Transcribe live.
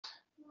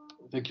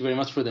Thank you very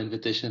much for the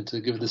invitation to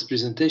give this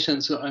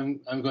presentation. So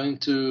I'm going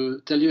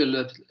to tell you a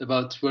lot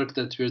about work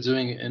that we're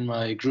doing in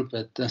my group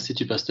at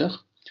Institut Pasteur,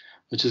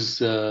 which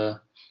is a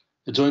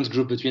joint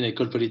group between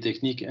École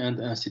Polytechnique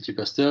and Institut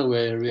Pasteur,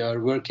 where we are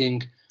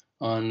working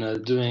on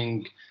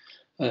using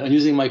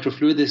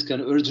microfluidics,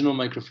 kind of original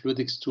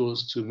microfluidics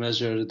tools to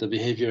measure the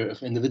behavior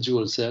of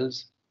individual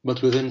cells,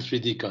 but within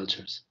 3D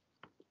cultures.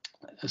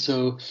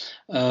 So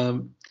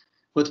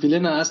what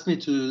Milena asked me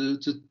to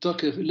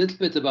talk a little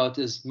bit about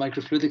is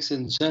microfluidics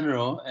in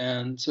general.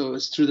 And so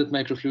it's true that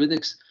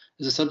microfluidics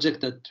is a subject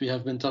that we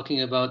have been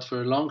talking about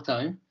for a long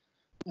time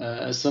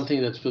as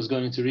something that was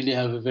going to really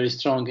have a very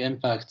strong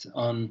impact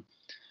on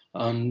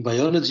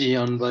biology,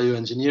 on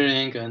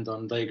bioengineering, and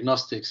on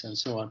diagnostics, and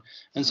so on.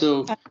 And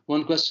so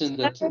one question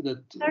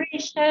Sorry,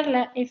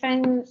 Charles, if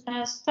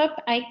I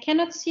stop, I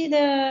cannot see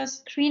the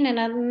screen, and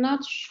I'm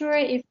not sure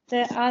if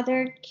the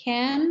other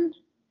can.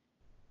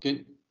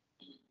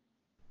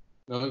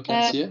 No, you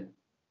can't see it?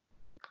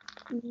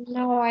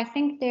 No, I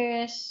think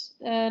there's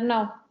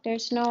no,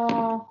 there's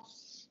no.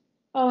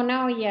 Oh,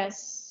 now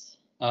yes.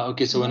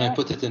 Okay, so when I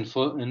put it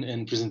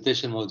in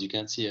presentation mode, you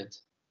can't see it.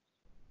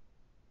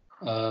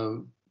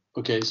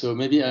 Okay, so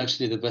maybe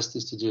actually the best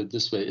is to do it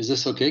this way. Is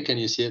this okay? Can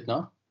you see it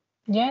now?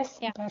 Yes,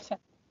 yeah.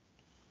 Perfect.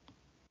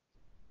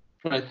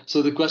 Right.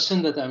 So the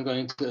question that I'm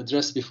going to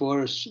address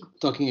before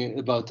talking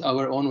about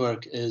our own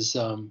work is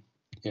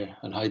here.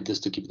 I'll hide this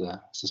to keep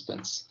the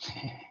suspense.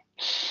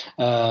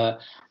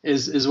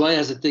 Is why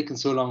has it taken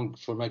so long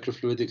for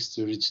microfluidics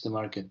to reach the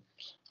market?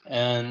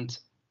 And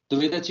the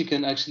way that you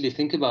can actually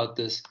think about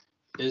this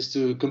is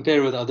to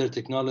compare with other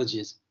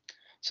technologies.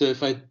 So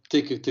if I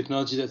take a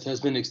technology that has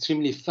been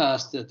extremely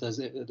fast, that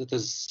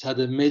has had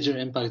a major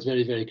impact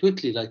very, very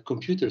quickly, like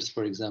computers,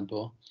 for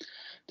example,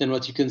 then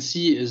what you can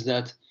see is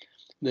that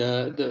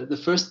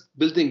the first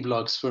building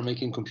blocks for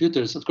making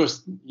computers, of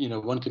course,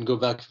 one can go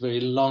back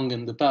very long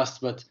in the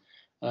past, but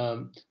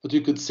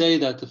we could say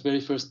that the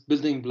very first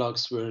building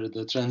blocks were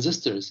the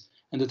transistors,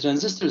 and the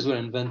transistors were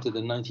invented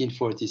in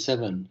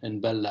 1947 in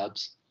Bell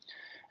Labs.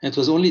 And it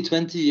was only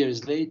 20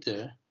 years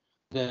later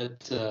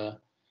that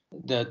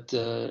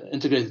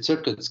integrated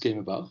circuits came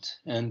about,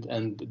 and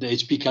the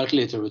HP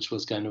calculator, which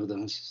was kind of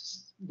the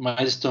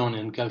milestone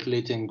in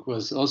calculating,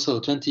 was also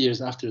 20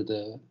 years after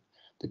the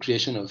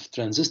creation of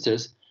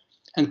transistors.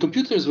 And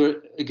computers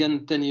were,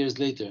 again, 10 years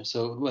later.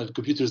 So, well,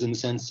 computers in the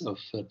sense of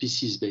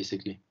PCs,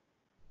 basically.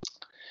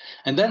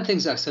 And then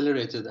things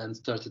accelerated and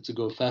started to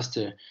go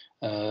faster,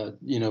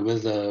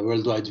 with the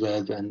World Wide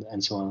Web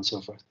and so on and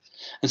so forth.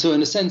 And so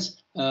in a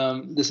sense,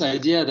 this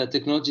idea that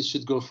technologies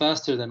should go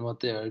faster than what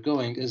they are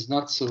going is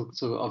not so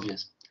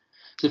obvious.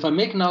 So if I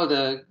make now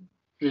the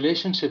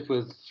relationship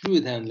with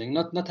fluid handling,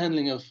 not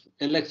handling of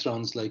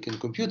electrons like in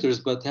computers,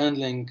 but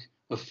handling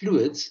of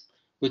fluids,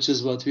 which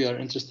is what we are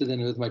interested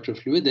in with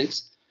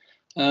microfluidics,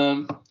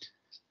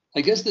 I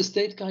guess the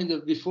state kind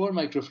of before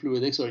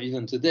microfluidics, or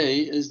even today,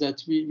 is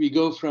that we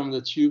go from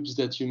the tubes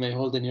that you may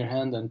hold in your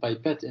hand and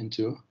pipette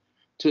into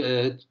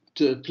to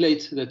a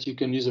plate that you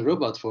can use a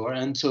robot for.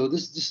 And so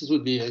this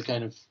would be a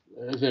kind of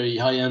a very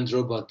high-end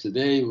robot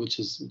today, which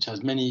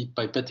has many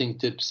pipetting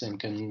tips and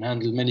can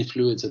handle many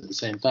fluids at the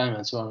same time,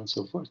 and so on and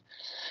so forth.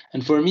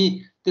 And for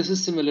me, this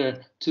is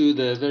similar to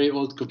the very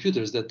old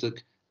computers that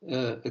took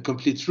a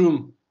complete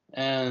room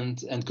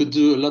and could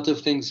do a lot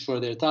of things for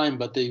their time,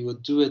 but they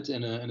would do it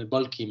in a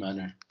bulky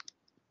manner.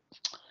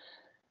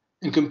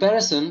 In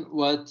comparison,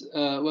 what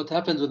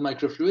happened with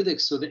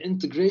microfluidics, so the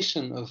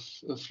integration of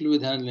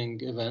fluid handling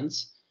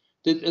events,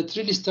 it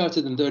really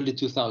started in the early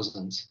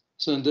 2000s.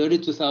 So in the early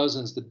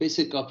 2000s, the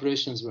basic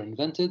operations were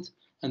invented,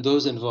 and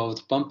those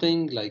involved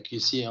pumping, like you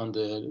see on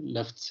the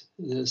left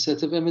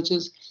set of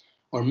images,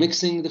 or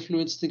mixing the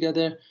fluids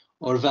together,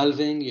 or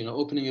valving,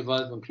 opening a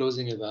valve and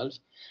closing a valve.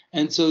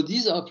 And so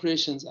these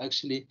operations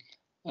actually,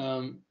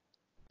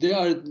 they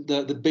are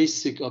the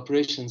basic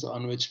operations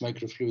on which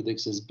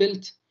microfluidics is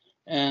built.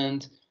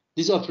 And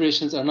these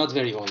operations are not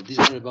very old. These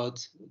are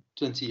about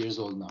 20 years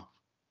old now.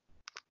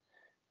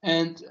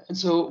 And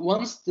so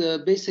once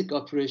the basic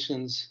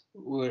operations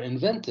were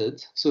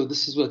invented, so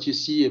this is what you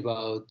see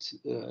about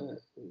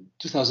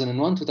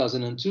 2001,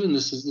 2002, and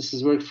this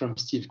is work from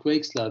Steve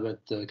Quake's lab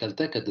at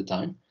Caltech at the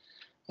time.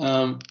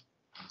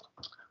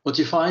 What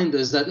you find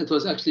is that it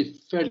was actually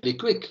fairly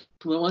quick.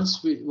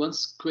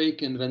 Once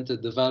Quake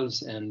invented the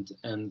valves and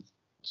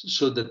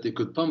showed that they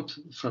could pump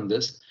from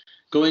this,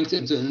 going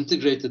into an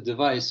integrated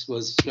device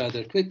was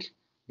rather quick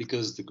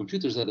because the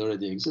computers had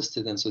already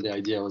existed, and so the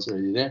idea was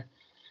already there.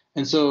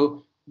 And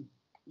so,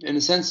 in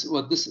a sense,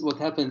 what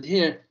happened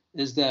here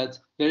is that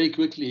very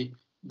quickly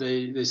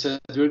they said,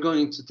 we're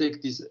going to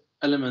take these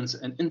elements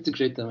and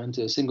integrate them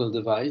into a single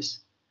device.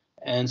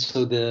 And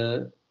so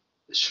the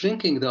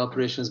shrinking the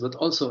operations, but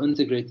also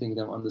integrating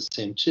them on the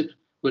same chip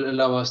will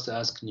allow us to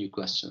ask new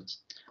questions.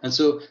 And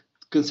so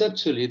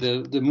conceptually,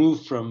 the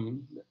move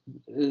from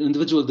an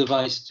individual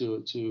device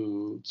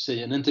to say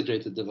an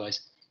integrated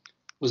device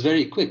was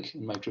very quick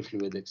in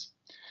microfluidics.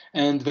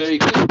 And very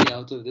quickly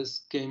out of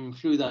this came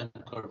Fluidigm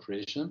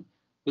Corporation,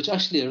 which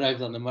actually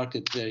arrived on the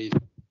market very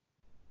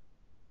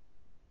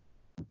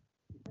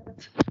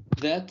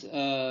that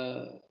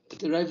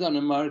it arrived on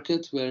a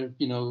market where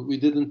we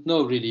didn't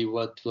know really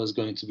what was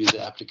going to be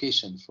the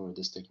application for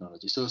this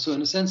technology. So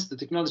in a sense, the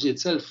technology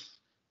itself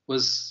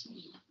was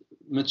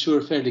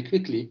mature fairly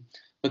quickly,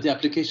 but the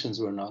applications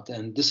were not.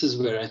 And this is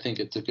where I think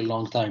it took a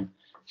long time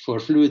for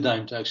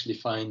Fluidigm to actually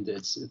find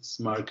its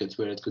market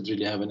where it could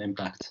really have an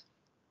impact.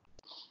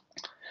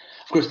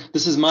 Of course,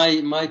 this is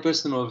my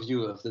personal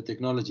view of the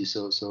technology.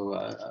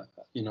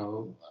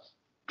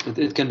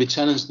 It can be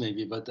challenged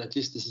maybe, but at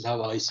least this is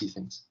how I see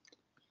things.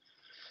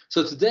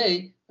 So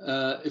today,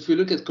 if we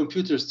look at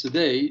computers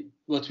today,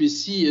 what we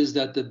see is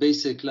that the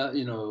basic,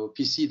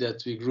 PC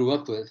that we grew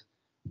up with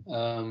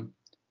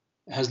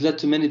has led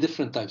to many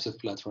different types of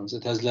platforms.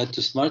 It has led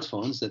to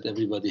smartphones that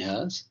everybody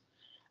has.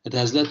 It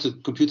has led to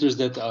computers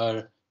that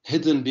are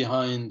hidden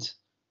behind,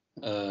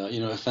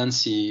 a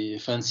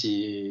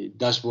fancy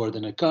dashboard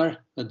in a car,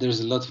 but there's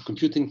a lot of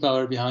computing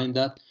power behind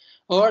that.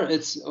 Or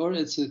it's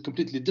a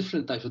completely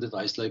different type of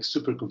device, like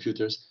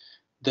supercomputers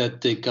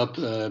that take up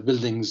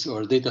buildings,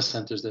 or data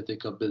centers that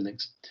take up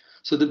buildings.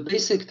 So the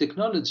basic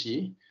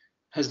technology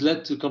has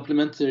led to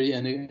complementary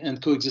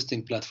and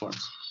coexisting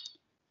platforms.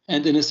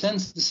 And in a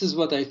sense, this is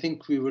what I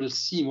think we will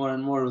see more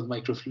and more with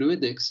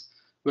microfluidics,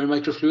 where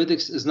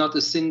microfluidics is not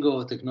a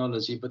single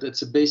technology, but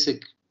it's a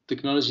basic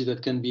technology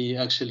that can be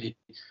actually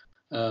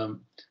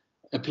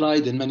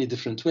applied in many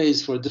different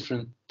ways for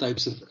different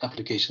types of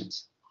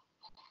applications,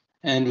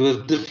 and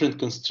with different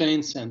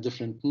constraints and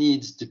different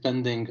needs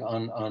depending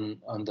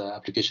on the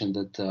application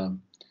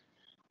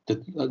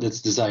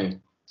that's desired.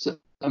 So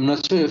I'm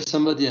not sure if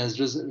somebody has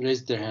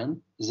raised their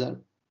hand. Is that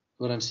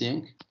what I'm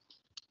seeing?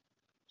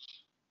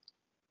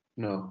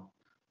 No.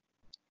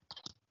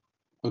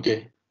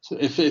 Okay. So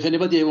if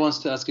anybody wants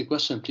to ask a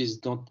question, please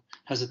don't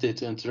hesitate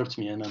to interrupt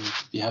me, and I'll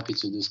be happy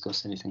to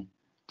discuss anything.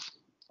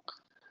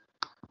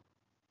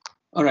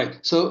 All right.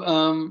 So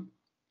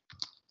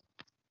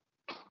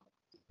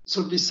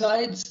so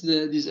besides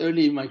these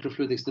early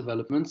microfluidics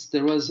developments,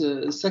 there was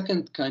a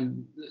second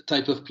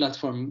type of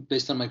platform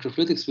based on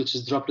microfluidics, which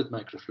is droplet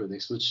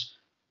microfluidics, which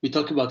we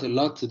talk about a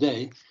lot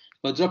today.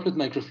 But droplet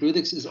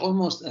microfluidics is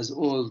almost as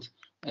old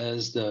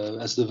as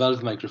the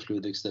valve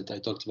microfluidics that I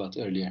talked about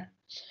earlier.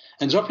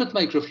 And droplet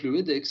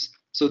microfluidics,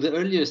 so the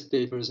earliest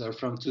papers are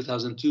from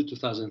 2002,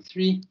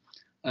 2003.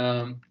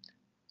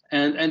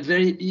 And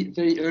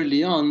very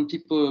early on,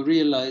 people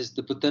realized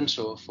the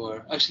potential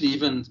for, actually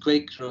even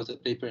Quake wrote a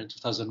paper in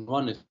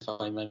 2001, if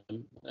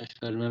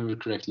I remember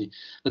correctly.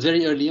 But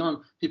very early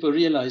on, people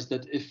realized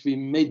that if we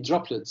made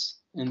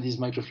droplets in these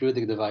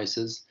microfluidic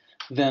devices,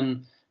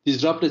 then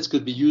these droplets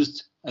could be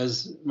used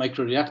as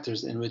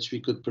microreactors in which we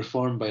could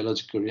perform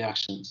biological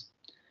reactions.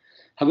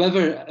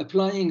 However,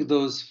 applying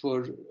those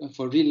for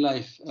real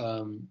life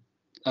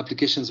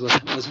applications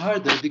was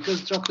harder,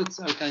 because droplets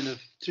are kind of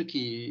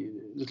tricky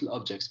little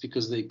objects,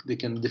 because they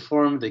can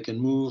deform, they can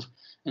move,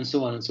 and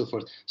so on and so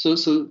forth.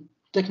 So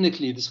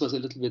technically, this was a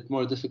little bit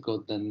more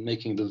difficult than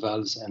making the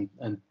valves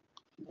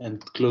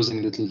and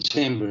closing little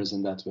chambers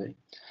in that way.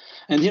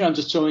 And here I'm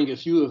just showing a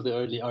few of the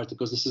early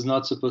articles. This is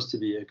not supposed to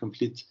be a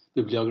complete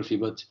bibliography,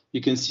 but you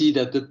can see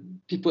that the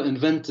people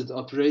invented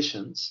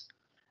operations,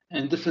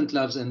 and different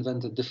labs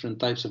invented different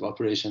types of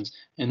operations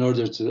in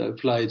order to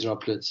apply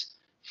droplets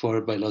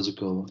for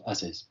biological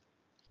assays.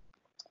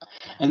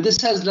 And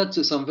this has led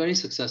to some very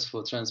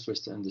successful transfers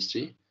to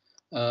industry.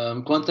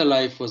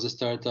 QuantaLife was a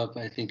startup,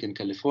 I think, in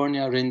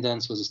California.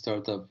 Raindance was a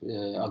startup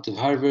out of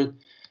Harvard.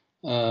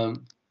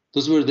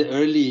 Those were the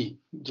early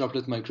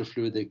droplet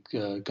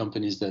microfluidic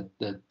companies that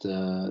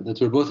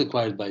were both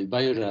acquired by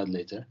BAROUD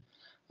later.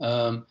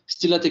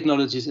 Stila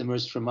Technologies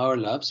emerged from our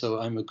lab, so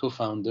I'm a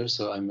co-founder,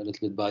 so I'm a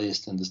little bit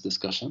biased in this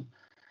discussion.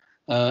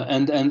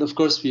 And of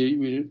course,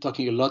 we're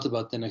talking a lot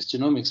about 10x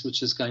Genomics,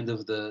 which is kind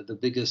of the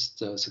biggest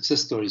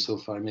success story so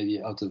far,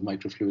 maybe out of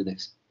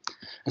microfluidics.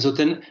 And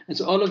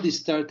so all of these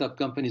startup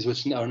companies,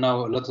 which are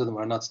now, a lot of them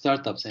are not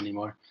startups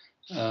anymore,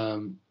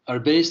 are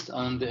based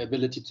on the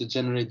ability to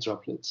generate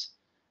droplets.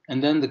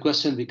 And then the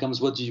question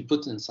becomes, what do you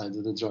put inside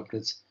of the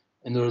droplets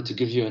in order to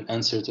give you an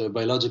answer to a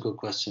biological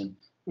question,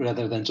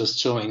 rather than just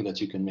showing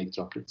that you can make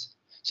droplets?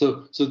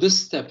 So this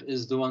step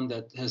is the one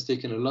that has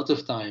taken a lot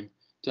of time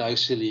to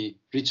actually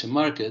reach a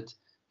market,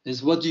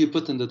 is what do you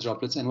put in the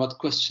droplets and what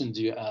question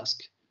do you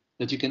ask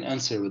that you can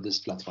answer with this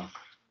platform?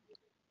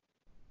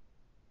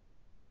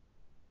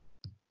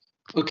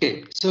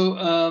 Okay,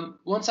 so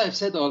once I've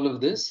said all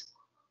of this,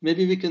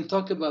 maybe we can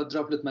talk about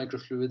droplet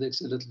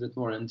microfluidics a little bit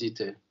more in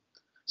detail.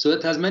 So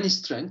it has many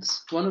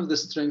strengths. One of the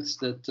strengths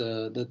that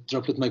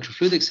droplet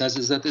microfluidics has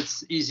is that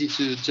it's easy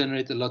to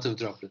generate a lot of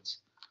droplets.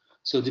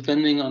 So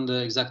depending on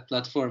the exact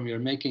platform you're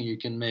making, you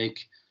can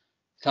make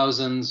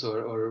thousands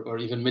or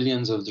even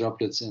millions of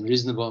droplets in a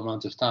reasonable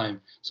amount of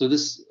time. So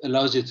this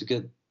allows you to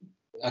get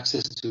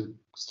access to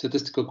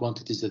statistical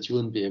quantities that you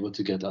wouldn't be able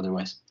to get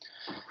otherwise.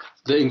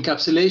 The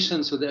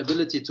encapsulation, so the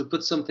ability to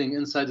put something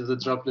inside of the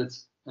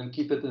droplets and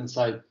keep it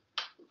inside,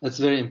 that's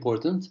very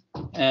important.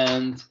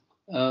 And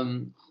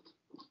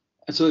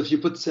so if you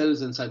put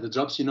cells inside the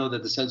drops, you know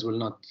that the cells will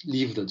not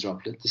leave the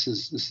droplet. This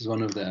is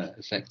one of the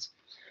effects.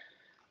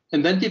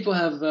 And then people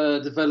have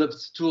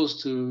developed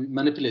tools to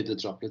manipulate the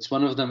droplets.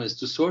 One of them is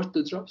to sort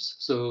the drops.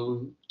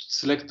 So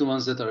select the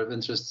ones that are of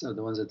interest and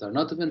the ones that are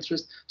not of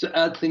interest, to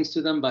add things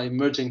to them by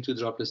merging two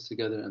droplets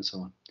together and so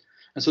on.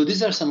 And so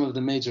these are some of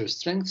the major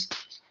strengths.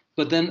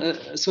 But then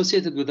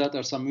associated with that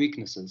are some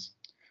weaknesses.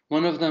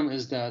 One of them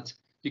is that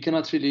you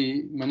cannot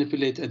really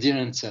manipulate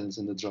adherent cells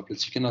in the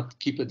droplets. You cannot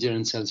keep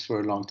adherent cells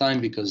for a long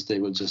time because they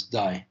will just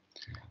die.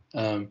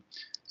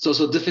 It's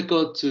also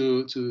difficult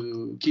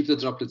to keep the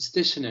droplets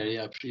stationary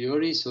a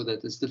priori, so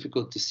that it's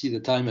difficult to see the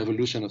time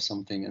evolution of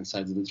something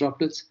inside the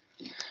droplets.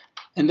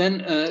 And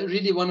then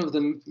really one of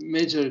the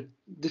major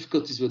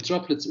difficulties with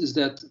droplets is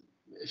that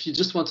if you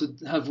just want to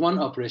have one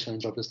operation on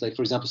droplets, like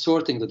for example,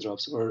 sorting the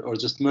drops or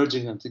just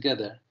merging them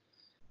together,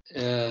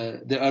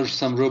 there are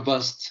some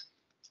robust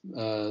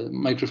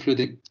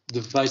microfluidic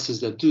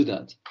devices that do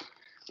that.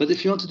 But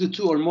if you want to do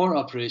two or more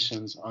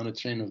operations on a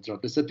train of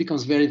droplets, that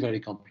becomes very, very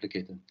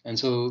complicated. And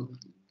so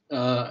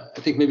I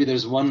think maybe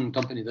there's one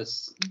company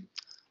that's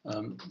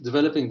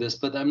developing this,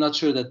 but I'm not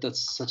sure that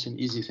that's such an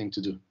easy thing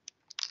to do.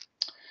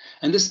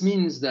 And this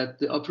means that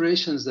the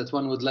operations that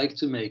one would like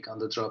to make on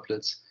the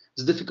droplets,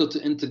 it's difficult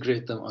to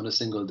integrate them on a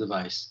single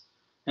device.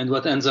 And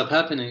what ends up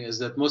happening is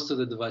that most of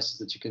the devices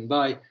that you can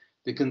buy,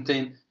 they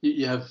contain,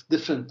 you have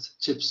different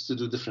chips to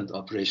do different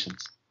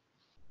operations.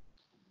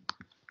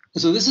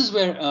 So this is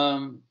where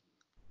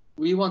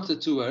we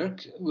wanted to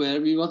work,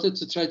 where we wanted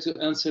to try to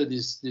answer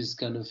these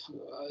kind of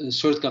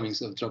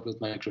shortcomings of droplet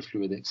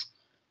microfluidics.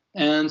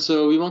 And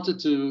so we wanted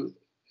to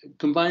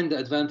combine the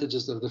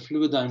advantages of the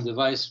Fluidigm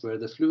device, where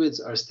the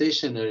fluids are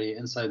stationary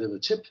inside of a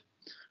chip,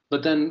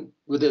 but then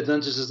with the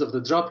advantages of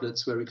the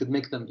droplets, where we could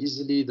make them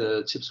easily,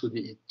 the chips would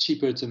be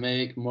cheaper to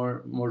make,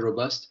 more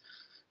robust.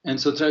 And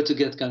so try to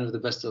get kind of the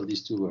best of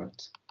these two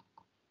worlds.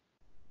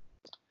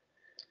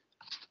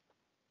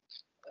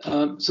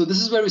 So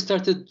this is where we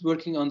started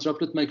working on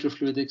droplet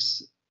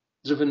microfluidics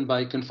driven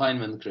by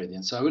confinement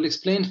gradients. So I will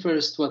explain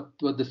first what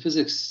the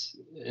physics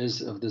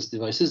is of this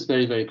devices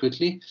very, very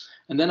quickly.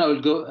 And then I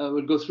will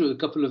go through a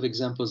couple of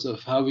examples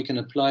of how we can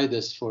apply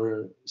this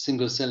for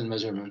single cell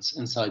measurements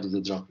inside of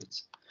the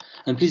droplets.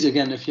 And please,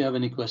 again, if you have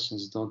any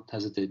questions, don't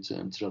hesitate to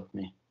interrupt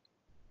me.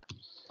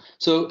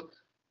 So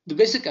the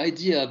basic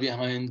idea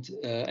behind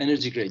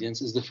energy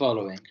gradients is the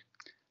following.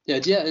 The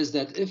idea is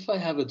that if I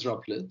have a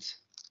droplet,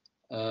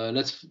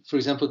 let's, for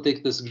example,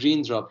 take this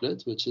green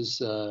droplet, which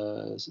is,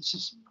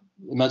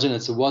 imagine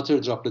it's a water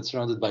droplet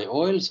surrounded by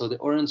oil. So the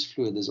orange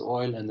fluid is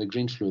oil and the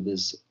green fluid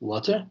is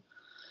water.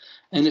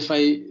 And if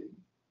I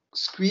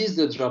squeeze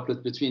the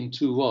droplet between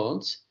two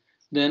walls,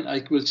 then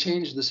I will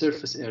change the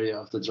surface area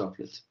of the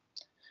droplet.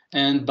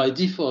 And by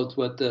default,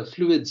 what the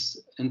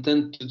fluids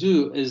intend to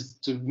do is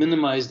to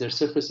minimize their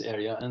surface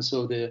area. And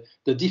so the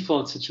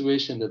default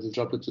situation that the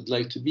droplet would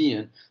like to be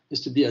in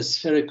is to be as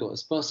spherical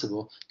as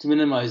possible to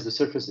minimize the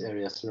surface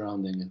area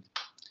surrounding it.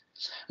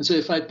 And so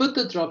if I put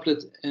the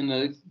droplet in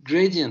a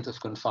gradient of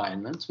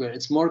confinement, where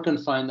it's more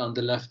confined on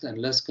the left and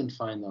less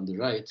confined on the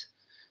right,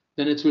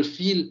 then it will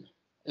feel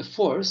a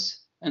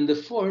force, and the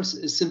force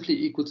is simply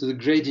equal to the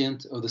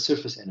gradient of the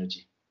surface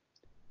energy.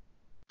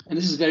 And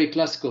this is very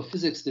classical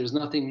physics. There's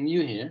nothing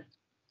new here,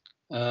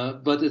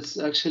 but it's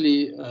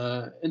actually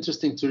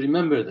interesting to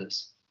remember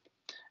this.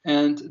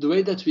 And the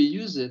way that we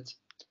use it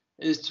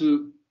is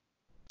to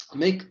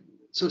make,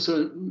 so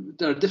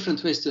there are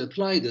different ways to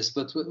apply this,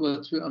 but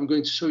what I'm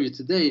going to show you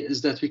today is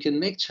that we can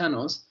make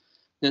channels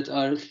that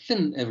are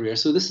thin everywhere.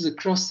 So this is a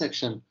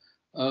cross-section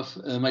of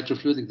a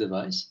microfluidic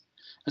device.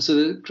 And so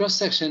the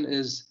cross-section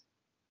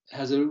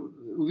has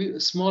a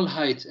small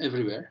height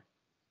everywhere,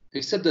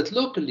 except that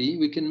locally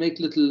we can make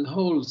little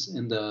holes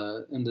in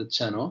the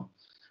channel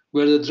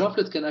where the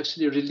droplet can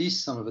actually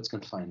release some of its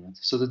confinement.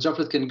 So the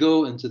droplet can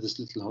go into this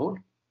little hole.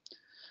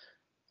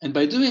 And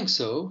by doing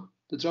so,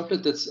 the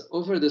droplet that's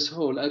over this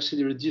hole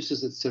actually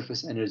reduces its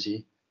surface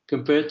energy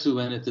compared to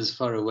when it is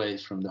far away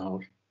from the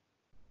hole.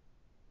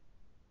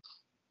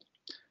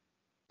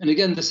 And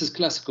again, this is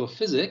classical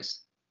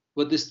physics.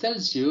 What this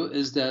tells you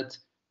is that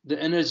the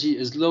energy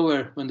is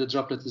lower when the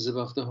droplet is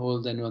above the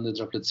hole than when the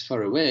droplet is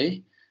far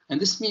away.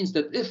 And this means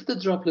that if the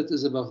droplet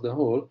is above the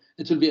hole,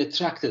 it will be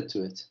attracted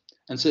to it.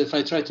 And so if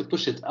I try to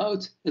push it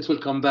out, it will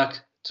come back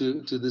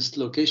to this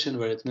location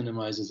where it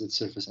minimizes its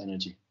surface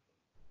energy.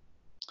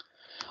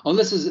 All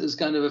this is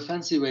kind of a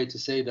fancy way to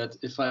say that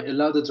if I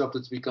allow the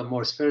droplet to become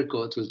more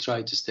spherical, it will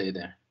try to stay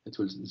there. It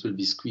will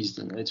be squeezed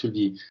and it will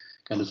be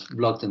kind of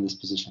blocked in this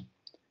position.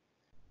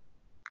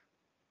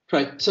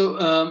 Right,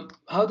 so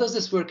how does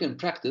this work in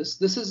practice?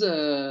 This is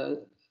a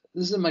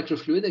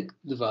microfluidic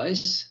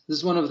device. This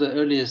is one of the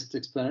earliest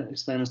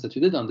experiments that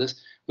we did on this,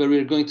 where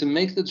we're going to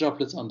make the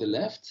droplets on the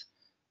left,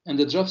 and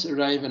the drops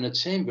arrive in a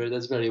chamber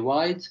that's very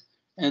wide.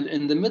 And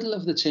in the middle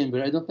of the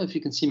chamber, I don't know if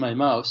you can see my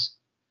mouse,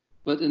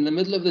 but in the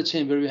middle of the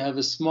chamber, we have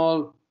a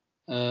small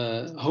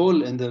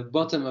hole in the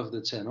bottom of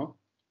the channel.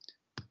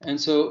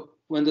 And so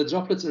when the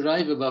droplets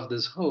arrive above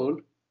this hole,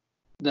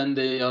 then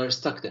they are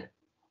stuck there.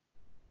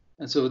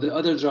 And so the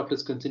other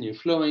droplets continue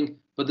flowing,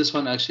 but this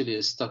one actually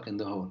is stuck in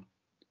the hole.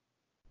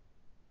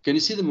 Can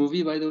you see the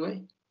movie, by the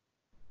way?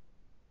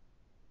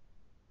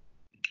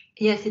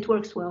 Yes, it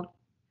works well.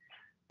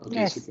 Okay,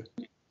 Yes. super.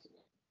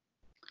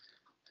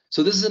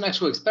 So this is an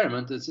actual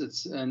experiment.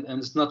 And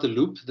it's not a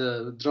loop.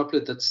 The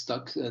droplet that's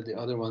stuck, the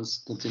other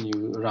ones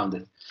continue around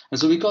it. And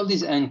so we call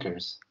these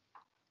anchors.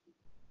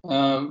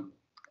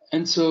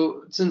 And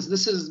so since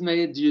this is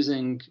made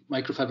using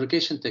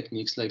microfabrication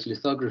techniques like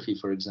lithography,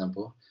 for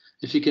example,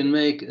 if you can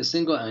make a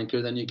single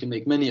anchor, then you can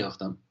make many of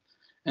them.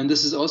 And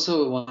this is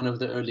also one of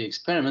the early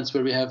experiments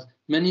where we have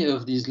many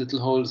of these little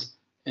holes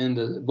in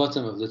the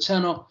bottom of the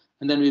channel,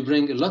 and then we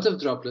bring a lot of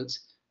droplets,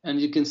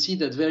 and you can see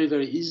that very,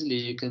 very easily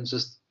you can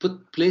just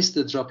place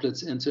the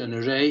droplets into an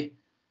array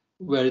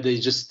where they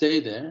just stay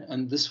there,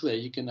 and this way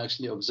you can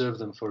actually observe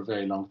them for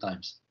very long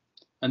times.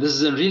 And this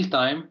is in real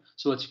time,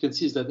 so what you can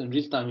see is that in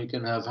real time you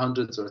can have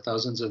hundreds or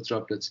thousands of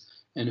droplets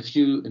in a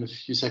few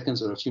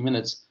seconds or a few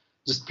minutes,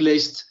 just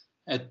placed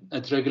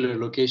at regular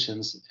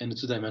locations in a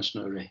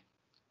two-dimensional array.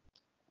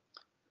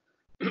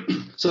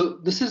 So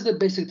this is the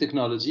basic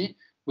technology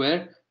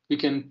where we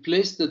can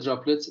place the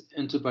droplets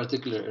into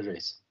particular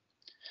arrays.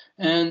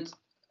 And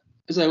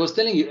as I was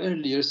telling you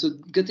earlier, so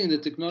getting the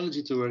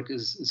technology to work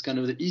is kind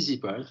of the easy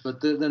part,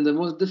 but then the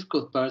most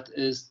difficult part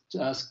is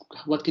to ask,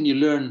 what can you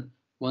learn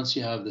once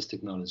you have this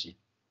technology?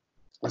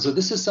 And so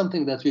this is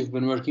something that we've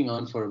been working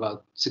on for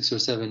about 6 or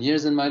 7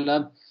 years in my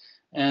lab.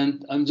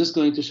 And I'm just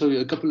going to show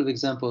you a couple of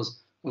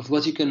examples of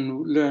what you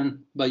can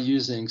learn by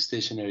using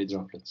stationary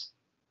droplets.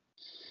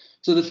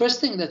 So the first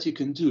thing that you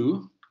can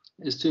do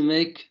is to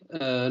make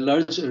a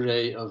large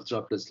array of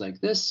droplets like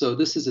this. So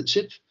this is a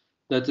chip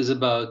that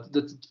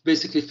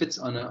basically fits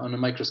on a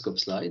microscope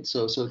slide.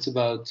 So it's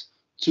about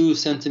 2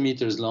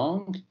 centimeters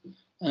long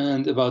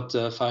and about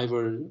 5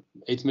 or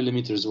 8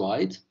 millimeters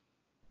wide.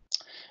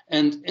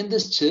 And in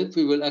this chip,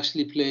 we will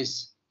actually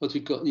place what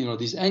we call,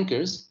 these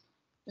anchors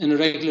in a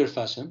regular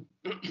fashion.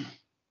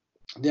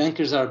 The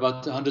anchors are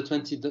about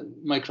 120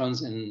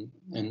 microns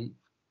in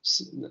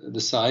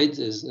the side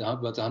is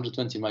about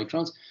 120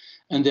 microns,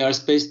 and they are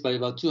spaced by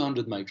about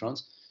 200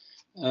 microns.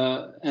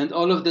 And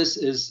all of this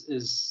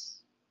is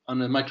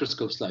on a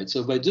microscope slide.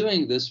 So by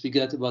doing this, we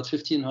get about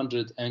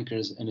 1,500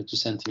 anchors in a 2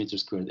 centimeter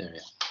squared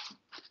area.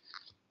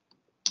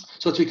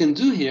 So what we can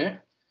do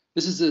here,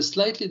 this is a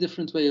slightly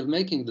different way of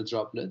making the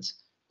droplets,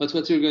 but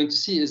what you're going to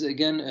see is,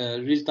 again, a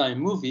real-time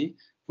movie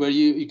where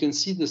you can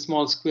see the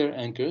small square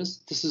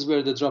anchors. This is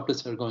where the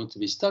droplets are going to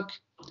be stuck.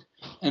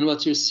 And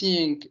what you're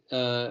seeing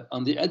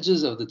on the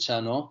edges of the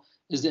channel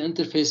is the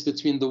interface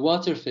between the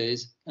water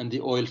phase and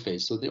the oil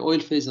phase. So the oil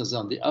phase is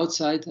on the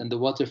outside and the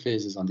water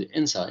phase is on the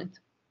inside.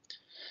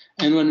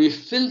 And when we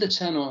fill the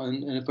channel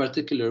in a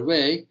particular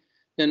way,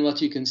 then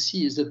what you can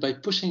see is that by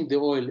pushing the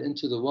oil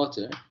into the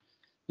water,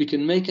 we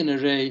can make an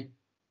array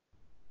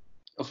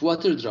of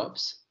water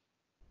drops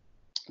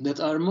that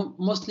are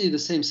mostly the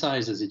same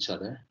size as each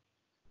other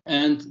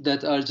and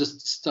that are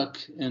just stuck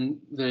in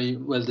very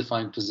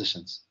well-defined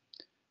positions.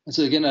 And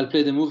so again, I'll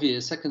play the movie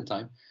a second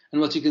time.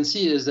 And what you can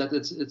see is that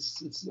it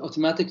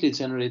automatically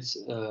generates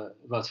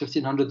about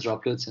 1,500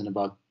 droplets in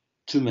about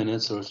 2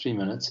 minutes or 3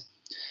 minutes.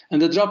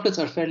 And the droplets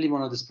are fairly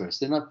monodispersed.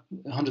 They're not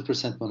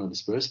 100%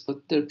 monodispersed, but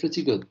they're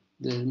pretty good.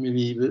 There's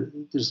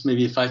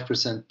maybe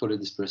 5%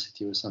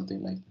 polydispersity or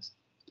something like this.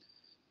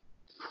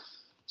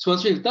 So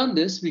once we've done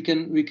this, we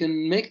can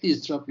make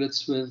these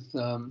droplets with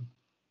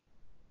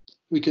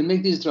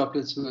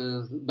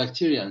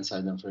bacteria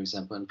inside them, for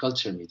example, in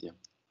culture medium.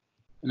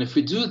 And if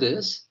we do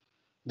this,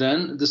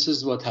 then this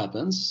is what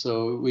happens.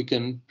 So we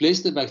can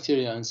place the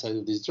bacteria inside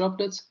of these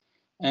droplets,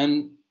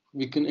 and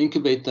we can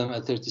incubate them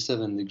at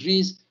 37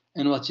 degrees.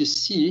 And what you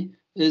see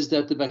is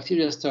that the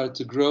bacteria start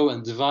to grow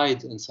and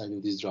divide inside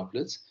of these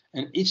droplets.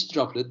 And each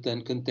droplet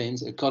then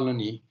contains a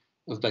colony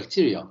of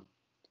bacteria.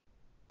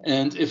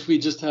 And if we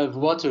just have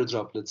water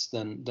droplets,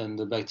 then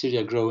the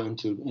bacteria grow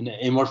into an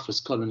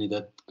amorphous colony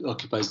that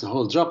occupies the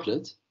whole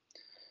droplet.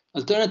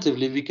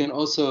 Alternatively, we can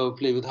also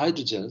play with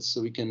hydrogels, so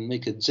we can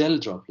make a gel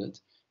droplet.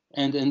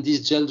 And in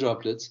these gel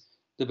droplets,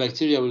 the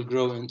bacteria will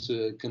grow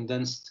into a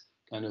condensed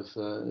kind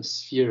of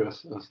sphere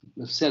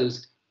of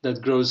cells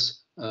that grows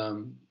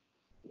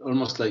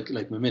almost like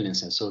mammalian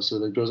cells. So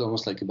that grows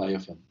almost like a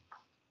biofilm.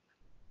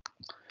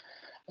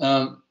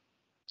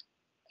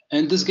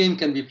 And this game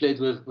can be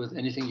played with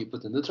anything you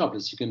put in the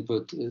droplets. You can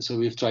put, so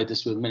we've tried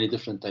this with many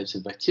different types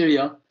of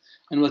bacteria.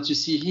 And what you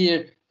see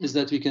here is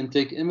that we can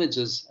take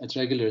images at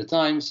regular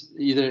times,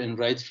 either in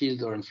bright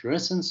field or in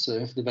fluorescence. So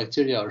if the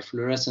bacteria are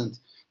fluorescent,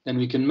 then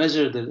we can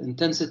measure the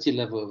intensity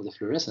level of the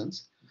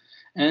fluorescence,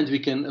 and we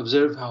can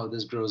observe how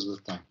this grows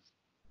with time.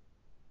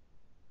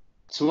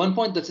 So one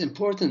point that's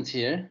important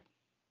here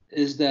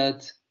is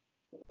that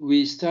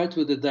we start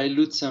with a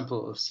dilute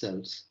sample of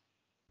cells.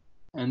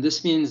 And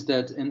this means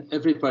that in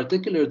every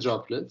particular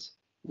droplet,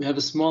 we have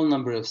a small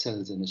number of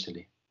cells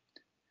initially.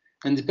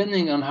 And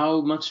depending on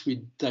how much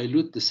we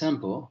dilute the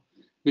sample,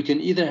 we can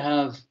either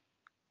have,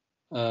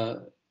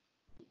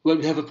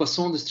 we have a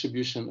Poisson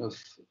distribution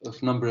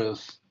of number of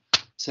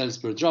cells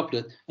per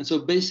droplet. And so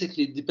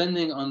basically,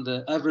 depending on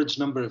the average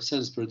number of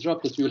cells per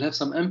droplet, we will have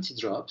some empty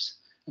drops.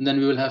 And then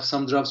we will have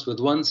some drops with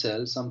 1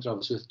 cell, some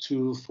drops with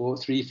 2, 4,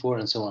 3, 4,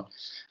 and so on.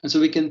 And so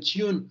we can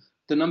tune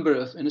the number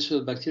of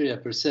initial bacteria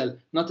per cell,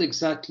 not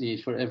exactly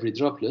for every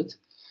droplet,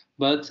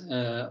 but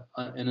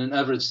in an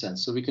average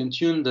sense. So we can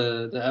tune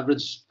the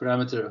average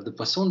parameter of the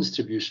Poisson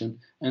distribution,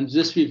 and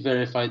this we've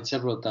verified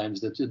several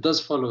times that it does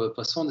follow a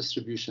Poisson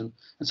distribution.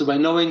 And so by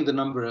knowing the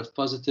number of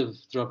positive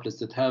droplets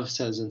that have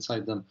cells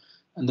inside them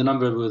and the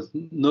number with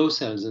no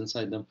cells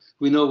inside them,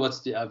 we know what's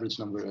the average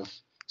number of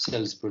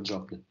cells per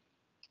droplet.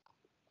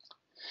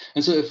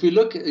 And so if we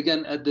look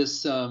again at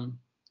this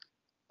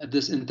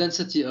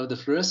intensity of the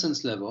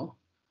fluorescence level,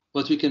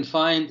 what we can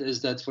find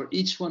is that for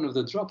each one of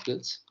the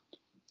droplets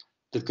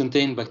that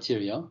contain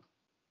bacteria,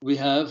 we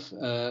have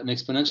an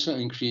exponential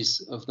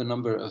increase of the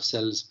number of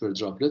cells per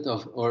droplet,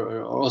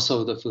 or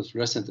also the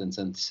fluorescent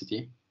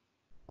intensity.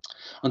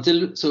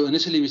 So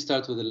initially we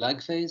start with a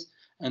lag phase,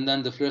 and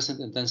then the fluorescent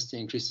intensity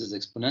increases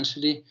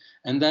exponentially,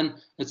 and then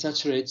it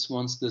saturates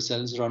once the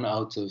cells run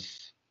out of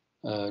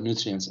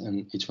nutrients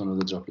in each one of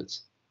the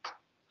droplets.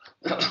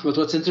 But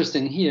what's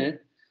interesting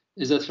here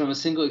is that from a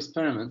single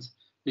experiment,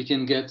 we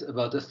can get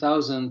about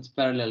 1,000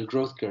 parallel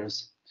growth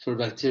curves for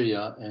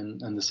bacteria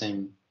in the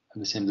same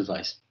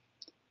device.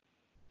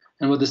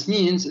 And what this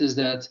means is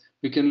that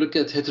we can look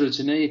at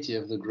heterogeneity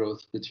of the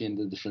growth between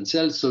the different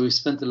cells. So we've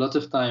spent a lot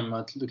of time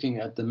looking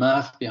at the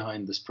math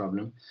behind this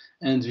problem,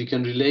 and we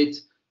can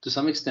relate, to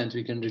some extent,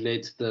 we can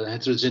relate the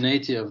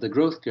heterogeneity of the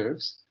growth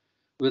curves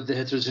with the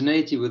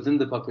heterogeneity within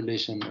the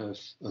population of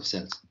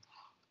cells.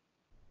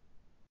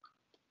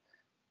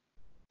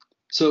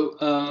 So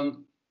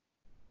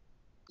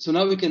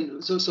now we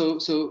can,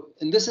 so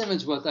in this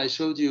image, what I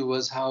showed you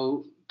was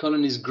how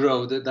colonies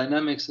grow, the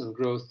dynamics of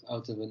growth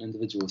out of an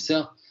individual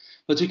cell.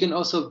 But we can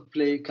also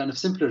play kind of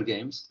simpler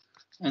games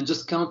and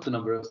just count the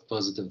number of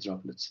positive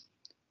droplets.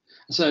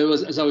 So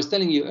as I was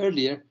telling you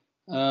earlier,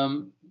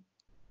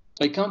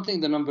 by counting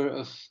the number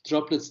of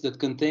droplets that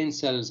contain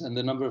cells and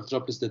the number of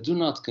droplets that do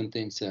not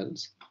contain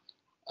cells,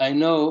 I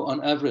know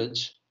on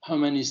average how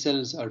many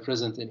cells are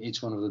present in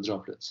each one of the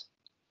droplets.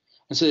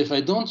 And so if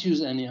I don't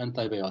use any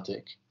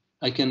antibiotic,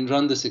 I can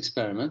run this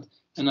experiment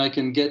and I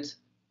can get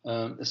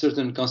a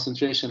certain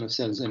concentration of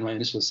cells in my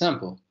initial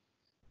sample.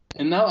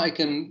 And now I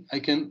can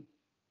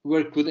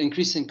work with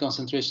increasing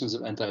concentrations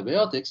of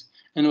antibiotics.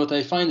 And what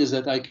I find is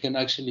that I can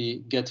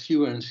actually get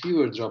fewer and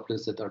fewer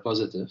droplets that are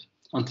positive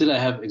until I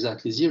have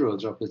exactly 0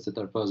 droplets that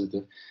are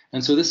positive.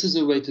 And so this is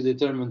a way to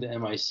determine the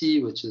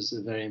MIC, which is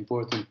a very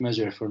important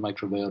measure for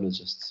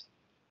microbiologists.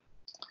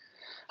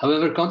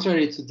 However,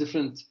 contrary to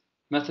different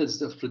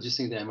methods of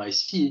producing the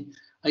MIC,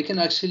 I can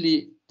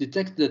actually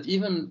detect that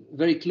even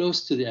very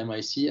close to the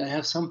MIC, I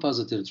have some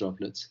positive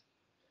droplets.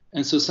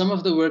 And so some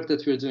of the work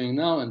that we're doing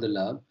now in the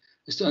lab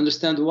is to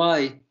understand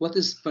what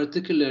is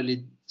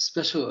particularly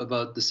special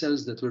about the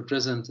cells that were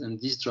present in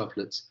these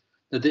droplets,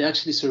 that they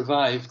actually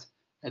survived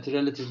at a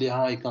relatively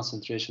high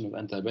concentration of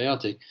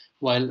antibiotic,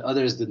 while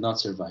others did not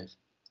survive.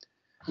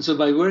 And so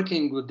by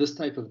working with this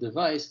type of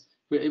device,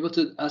 we're able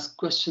to ask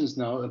questions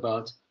now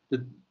about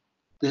the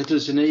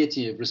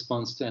heterogeneity of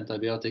response to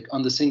antibiotic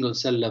on the single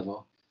cell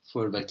level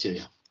for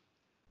bacteria.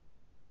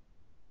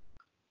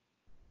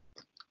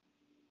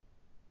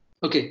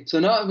 Okay, so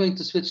now I'm going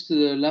to switch to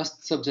the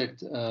last subject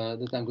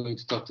that I'm going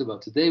to talk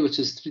about today, which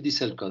is 3D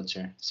cell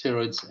culture,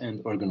 spheroids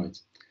and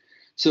organoids.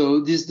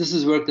 So this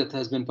is work that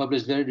has been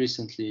published very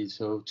recently.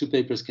 So 2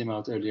 papers came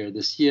out earlier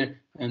this year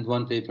and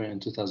 1 paper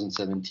in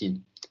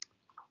 2017.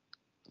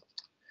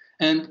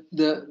 And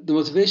the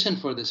motivation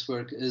for this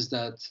work is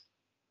that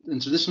in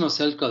traditional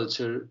cell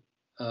culture,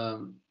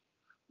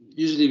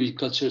 usually we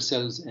culture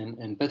cells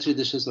in Petri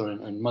dishes or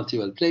in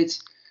multi-well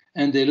plates,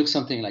 and they look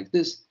something like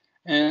this.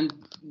 And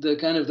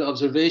the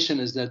observation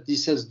is that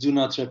these cells do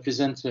not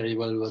represent very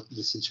well what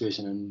the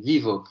situation in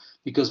vivo,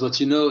 because what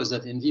you know is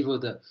that in vivo,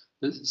 the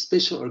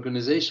spatial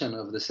organization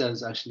of the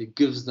cells actually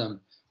gives them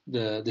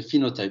the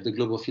phenotype, the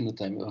global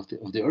phenotype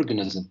of the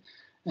organism.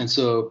 And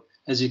so,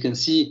 as you can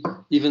see,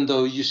 even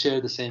though you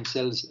share the same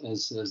cells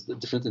as the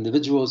different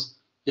individuals,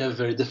 you have a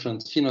very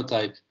different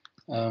phenotype.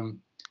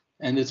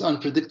 And it's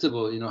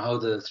unpredictable, how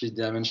the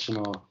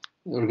 3D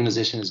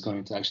organization is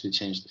going to actually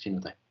change the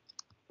phenotype.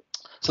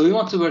 So we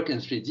want to work in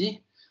 3D,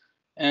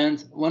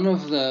 and one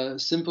of the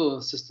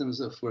simple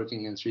systems of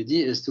working in 3D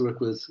is to work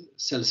with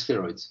cell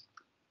spheroids.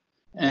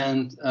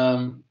 And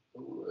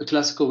a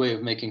classical way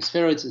of making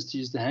spheroids is to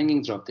use the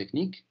hanging drop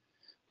technique,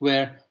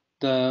 where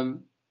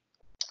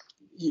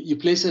you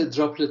place a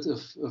droplet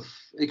of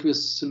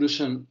aqueous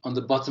solution on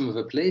the bottom of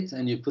a plate,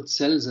 and you put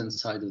cells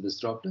inside of this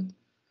droplet.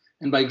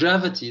 And by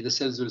gravity, the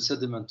cells will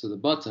sediment to the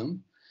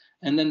bottom,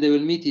 and then they will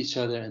meet each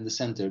other in the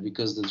center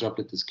because the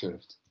droplet is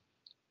curved.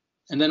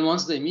 And then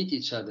once they meet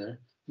each other,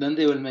 then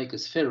they will make a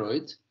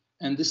spheroid.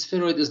 And this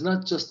spheroid is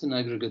not just an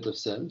aggregate of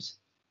cells.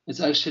 It's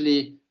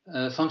actually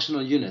a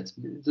functional unit.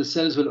 The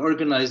cells will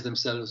organize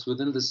themselves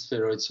within the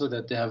spheroid so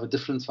that they have a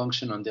different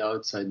function on the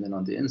outside than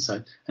on the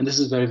inside. And this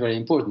is very, very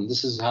important.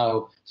 This is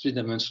how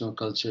 3-dimensional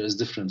culture is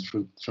different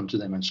from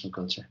 2-dimensional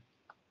culture.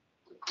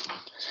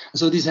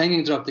 So these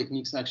hanging drop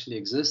techniques actually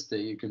exist.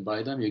 You can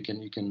buy them. You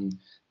can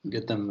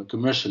get them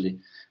commercially.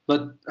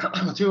 But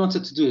what we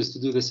wanted to do is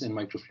to do this in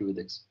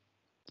microfluidics.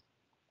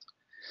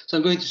 So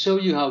I'm going to show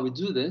you how we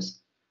do this.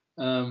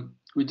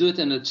 We do it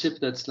in a chip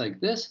that's like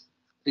this.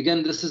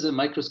 Again, this is a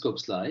microscope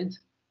slide.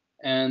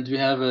 And we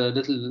have a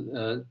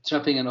little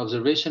trapping and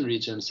observation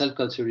region, cell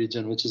culture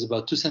region, which is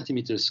about 2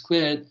 centimeters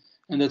squared.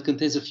 And that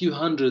contains a few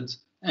hundred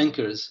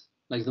anchors,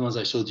 like the ones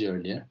I showed you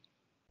earlier.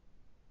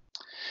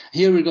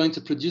 Here we're going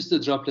to produce the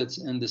droplets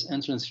in this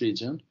entrance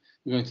region.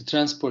 We're going to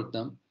transport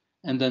them.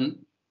 And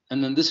then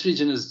this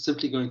region is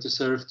simply going to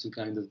serve to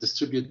kind of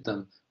distribute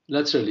them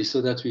laterally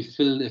so that we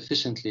fill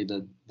efficiently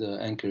the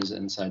anchors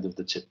inside of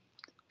the chip.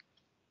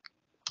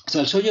 So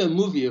I'll show you a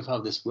movie of how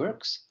this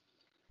works.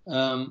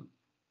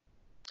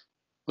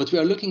 What we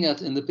are looking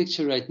at in the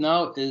picture right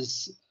now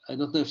is, I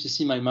don't know if you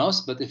see my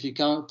mouse, but if you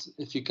count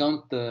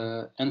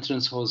the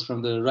entrance holes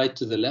from the right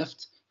to the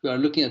left, we are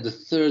looking at the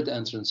third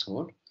entrance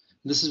hole.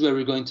 This is where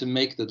we're going to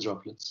make the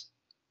droplets.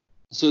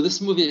 So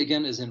this movie,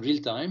 again, is in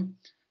real time.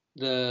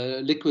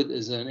 The liquid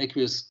is an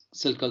aqueous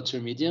cell culture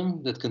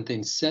medium that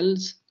contains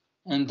cells,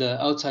 and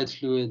the outside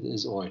fluid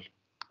is oil.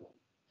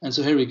 And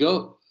so here we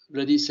go.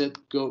 Ready, set,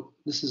 go.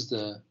 This is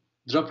the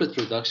droplet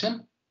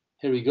production.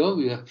 Here we go.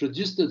 We have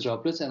produced the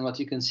droplets, and what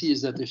you can see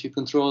is that if you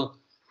control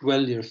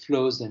well your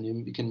flows, then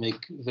you can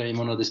make very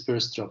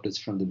monodispersed droplets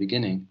from the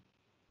beginning.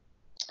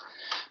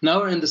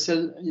 Now we're in the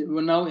cell.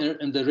 We're now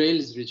in the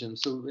rails region,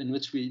 so in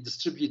which we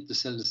distribute the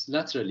cells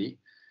laterally.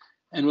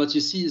 And what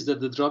you see is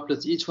that the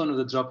droplets, each one of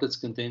the droplets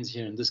contains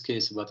here, in this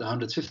case, about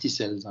 150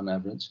 cells on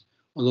average,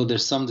 although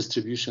there's some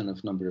distribution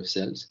of number of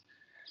cells.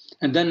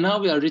 And then now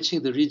we are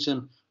reaching the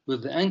region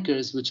with the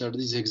anchors, which are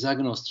these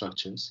hexagonal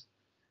structures.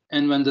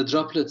 And when the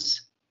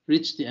droplets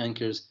reach the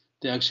anchors,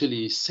 they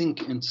actually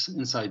sink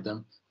inside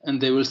them, and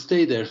they will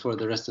stay there for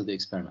the rest of the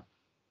experiment.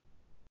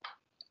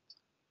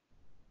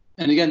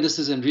 And again, this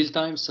is in real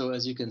time. So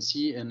as you can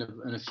see, in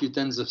a few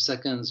tens of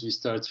seconds, we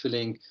start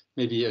filling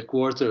maybe a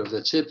quarter of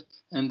the chip.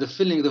 And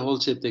filling the whole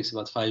chip takes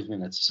about 5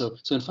 minutes. So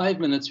in 5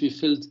 minutes, we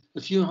filled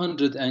a few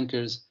hundred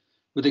anchors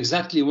with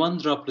exactly 1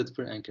 droplet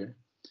per anchor.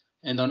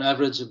 And on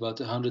average, about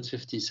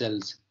 150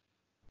 cells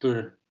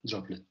per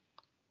droplet.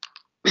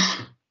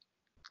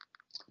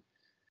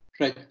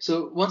 Right,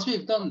 so once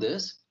we've done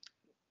this,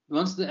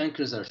 once the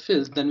anchors are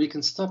filled, then we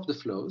can stop the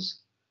flows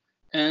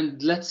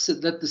and let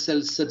the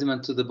cells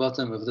sediment to the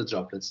bottom of the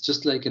droplets,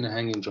 just like in a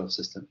hanging drop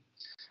system.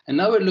 And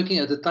now we're looking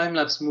at the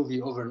time-lapse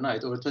movie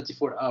overnight, over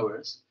 24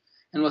 hours.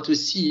 And what we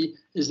see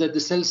is that the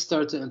cells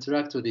start to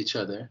interact with each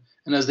other.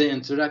 And as they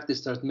interact, they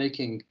start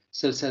making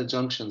cell-cell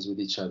junctions with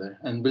each other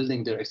and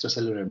building their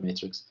extracellular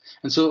matrix.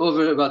 And so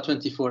over about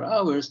 24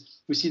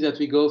 hours, we see that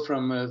we go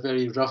from a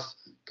very rough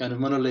kind of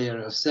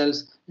monolayer of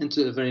cells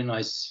into a very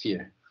nice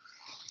sphere.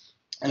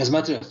 And as a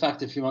matter of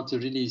fact, if you want to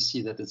really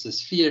see that it's a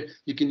sphere,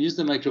 you can use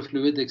the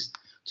microfluidics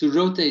to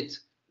rotate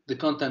the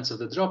contents of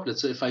the droplet.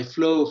 So if I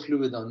flow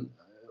fluid on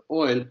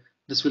oil,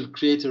 this will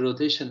create a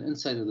rotation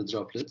inside of the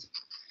droplet.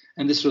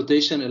 And this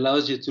rotation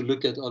allows you to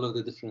look at all of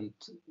the different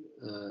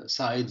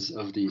sides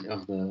of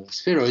the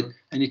spheroid,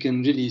 and you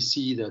can really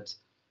see that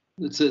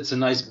it's a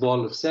nice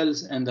ball of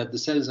cells, and that the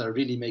cells are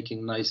really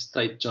making nice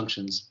tight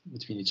junctions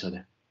between each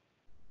other.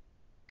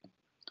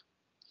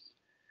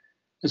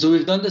 And so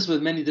we've done this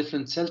with many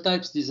different cell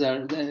types. These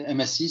are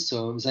MSCs,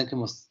 so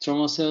mesenchymal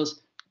stromal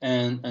cells,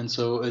 and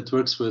so it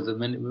works with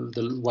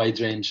a wide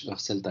range of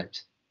cell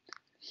types.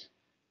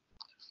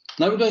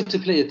 Now we're going to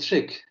play a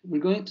trick.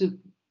 We're going to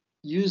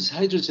use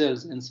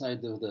hydrogels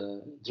inside of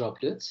the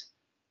droplets,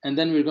 and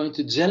then we're going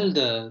to gel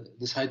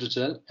this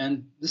hydrogel,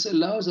 and this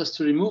allows us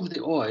to remove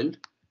the oil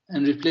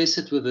and replace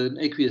it with an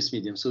aqueous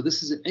medium. So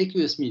this is an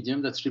aqueous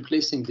medium that's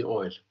replacing the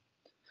oil.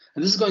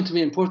 And this is going to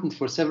be important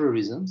for several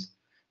reasons.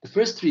 The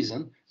first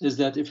reason is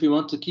that if we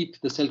want to keep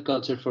the cell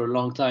culture for a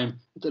long time,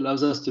 it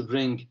allows us to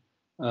bring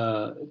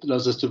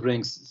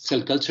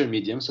cell culture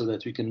medium so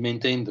that we can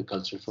maintain the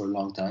culture for a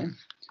long time.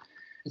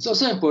 It's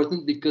also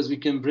important because we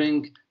can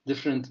bring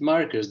different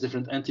markers,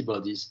 different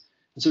antibodies.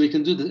 And so we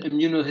can do the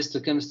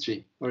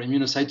immunohistochemistry or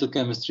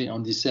immunocytochemistry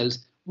on these cells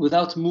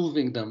without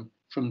moving them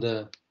from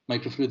the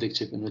microfluidic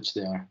chip in which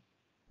they are.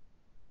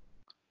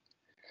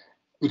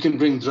 We can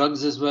bring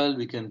drugs as well.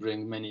 We can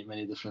bring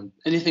many different,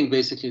 anything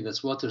basically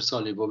that's water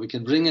soluble. We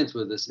can bring it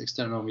with this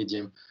external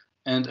medium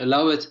and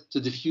allow it to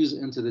diffuse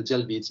into the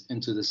gel beads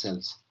into the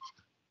cells.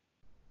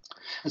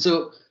 And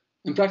so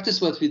in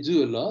practice, what we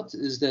do a lot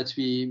is that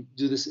we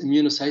do this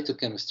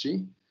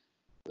immunocytochemistry.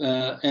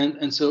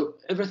 And so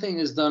everything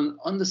is done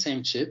on the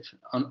same chip,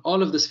 on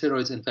all of the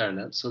spheroids in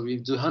parallel. So we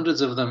do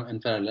hundreds of them in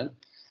parallel.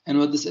 And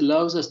what this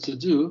allows us to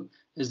do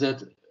is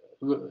that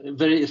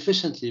very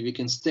efficiently we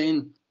can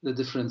stain the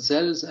different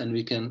cells, and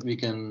we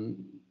can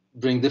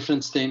bring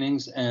different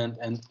stainings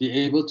and be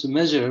able to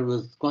measure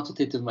with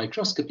quantitative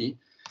microscopy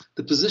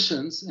the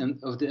positions and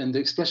the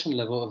expression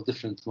level of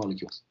different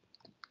molecules.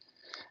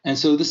 And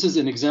so this is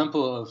an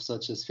example of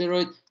such a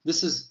spheroid.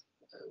 This is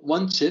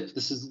one chip.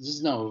 This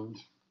is now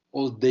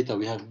old data.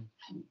 We have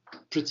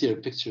prettier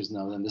pictures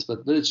now than this,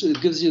 but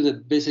it gives you the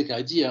basic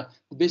idea.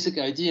 The basic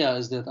idea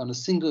is that on a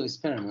single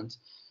experiment,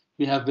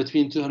 we have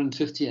between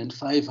 250 and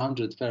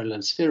 500 parallel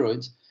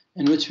spheroids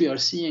in which we are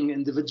seeing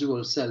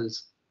individual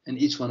cells in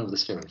each one of the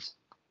spheroids.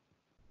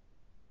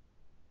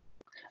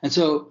 And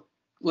so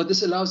what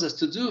this allows us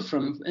to do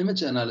from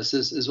image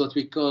analysis is what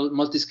we call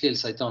multi-scale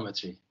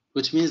cytometry,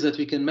 which means that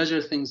we can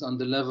measure things on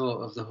the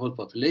level of the whole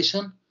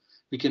population,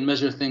 we can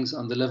measure things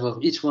on the level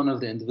of each one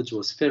of the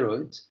individual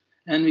spheroids,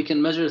 and we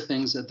can measure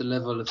things at the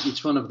level of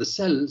each one of the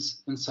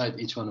cells inside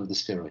each one of the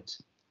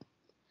spheroids.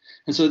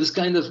 And so this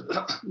kind of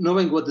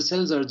knowing what the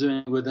cells are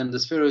doing within the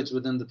spheroids,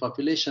 within the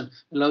population,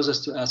 allows us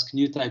to ask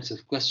new types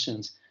of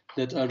questions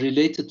that are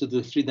related to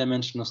the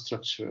three-dimensional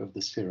structure of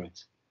the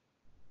spheroids.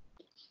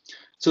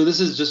 So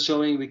this is just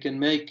showing we can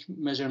make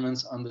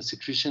measurements on the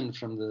secretion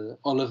from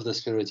all of the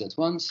spheroids at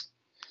once.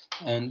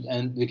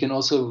 And we can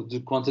also do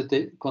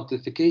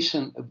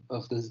quantification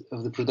of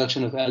the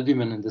production of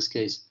albumin in this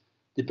case,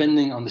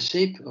 depending on the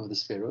shape of the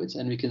spheroids.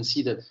 And we can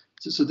see that,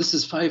 so this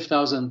is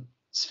 5,000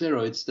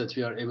 spheroids that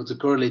we are able to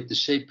correlate the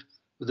shape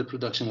with the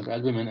production of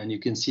albumin. And you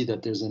can see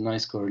that there's a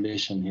nice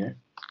correlation here.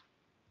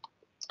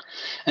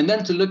 And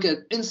then to look at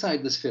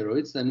inside the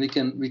spheroids, then we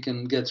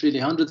can get really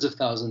hundreds of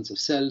thousands of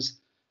cells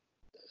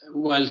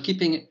while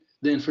keeping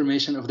the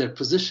information of their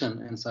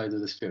position inside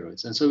of the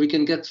spheroids. And so we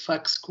can get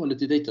fax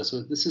quality data.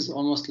 So this is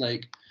almost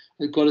like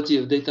a quality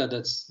of data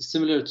that's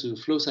similar to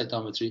flow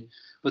cytometry,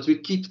 but we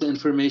keep the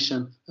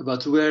information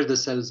about where the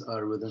cells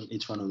are within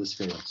each one of the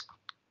spheroids.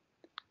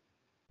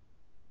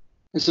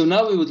 And so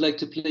now we would like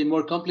to play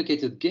more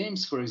complicated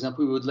games. For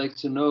example, we would like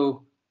to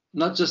know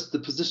not just the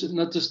position,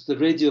 not just the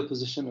radial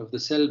position of the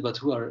cell, but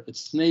who are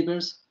its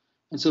neighbors.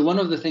 And so one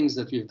of the things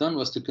that we've done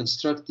was to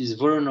construct these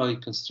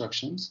Voronoi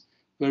constructions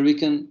where we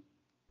can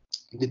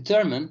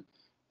determine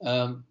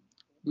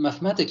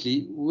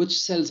mathematically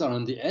which cells are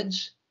on the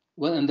edge,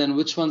 and then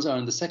which ones are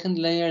in the second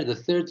layer, the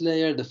third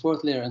layer, the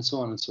fourth layer, and so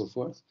on and so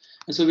forth.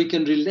 And so we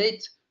can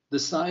relate the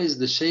size,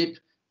 the shape,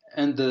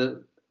 and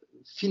the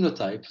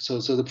phenotype, so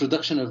the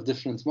production of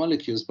different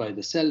molecules by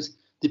the cells,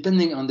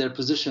 depending on their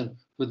position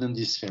within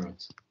these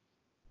spheroids.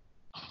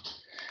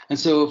 And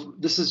so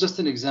this is just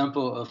an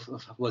example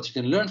of what you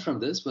can learn from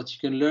this. What you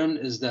can learn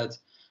is that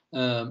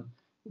the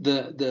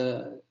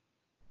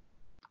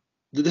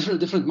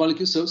different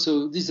molecules,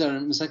 so these are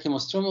mesenchymal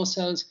stromal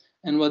cells,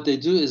 and what they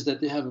do is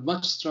that they have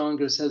much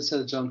stronger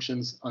cell-cell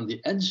junctions on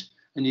the edge,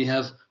 and you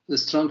have the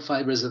strong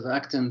fibers of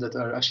actin that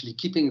are actually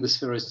keeping the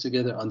spheroids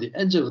together on the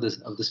edge of the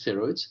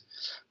spheroids.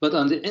 But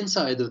on the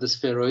inside of the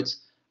spheroids,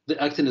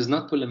 the actin is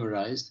not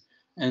polymerized,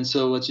 and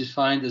so what you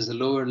find is a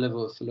lower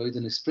level of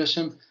phalloidin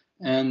expression,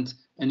 and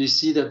you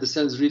see that the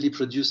cells really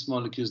produce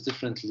molecules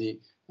differently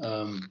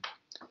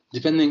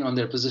depending on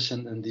their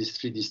position in these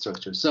 3D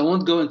structures. So I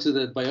won't go into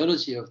the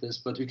biology of this,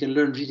 but we can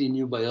learn really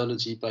new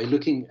biology by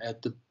looking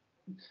at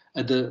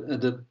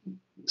the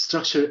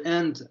structure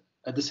and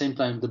at the same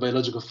time the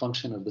biological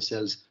function of the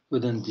cells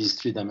within these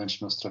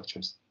three-dimensional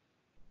structures.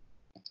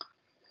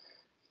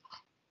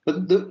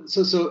 But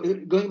so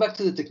going back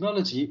to the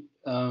technology,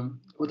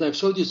 what I've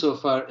showed you so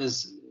far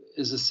is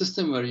a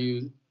system where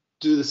you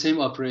do the same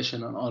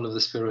operation on all of the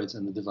spheroids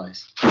in the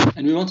device.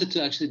 And we wanted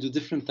to actually do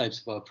different types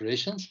of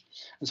operations.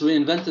 And so we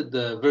invented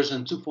the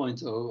version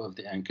 2.0 of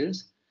the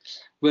anchors,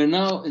 where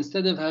now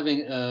instead of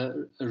having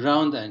a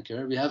round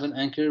anchor, we have an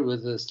anchor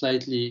with a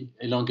slightly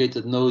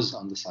elongated nose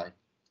on the side.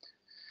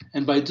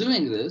 And by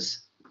doing this,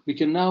 we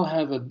can now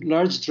have a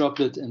large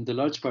droplet in the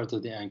large part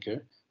of the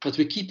anchor, but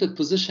we keep the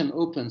position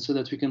open so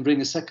that we can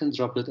bring a second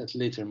droplet at a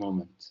later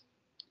moment.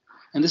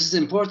 And this is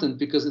important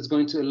because it's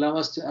going to allow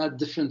us to add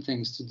different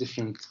things to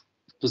different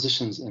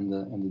positions in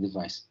the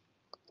device.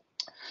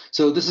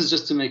 So this is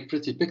just to make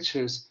pretty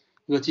pictures.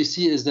 What you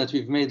see is that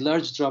we've made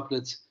large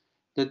droplets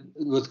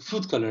with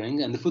food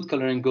coloring, and the food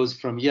coloring goes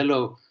from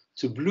yellow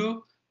to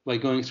blue by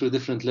going through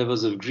different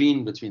levels of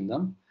green between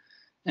them.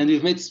 And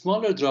we've made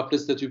smaller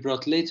droplets that we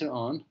brought later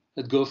on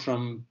that go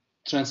from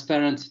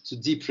transparent to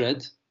deep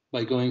red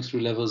by going through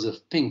levels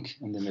of pink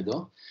in the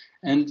middle.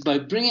 And by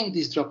bringing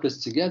these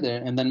droplets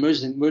together and then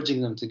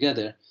merging them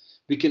together,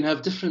 we can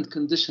have different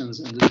conditions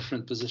in the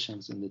different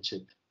positions in the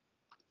chip.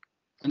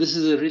 And this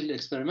is a really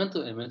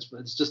experimental image,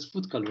 but it's just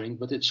food coloring,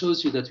 but it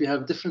shows you that we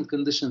have different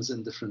conditions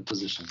in different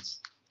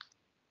positions.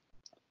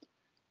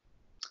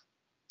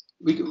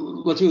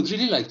 What we would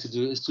really like to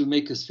do is to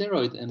make a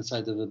spheroid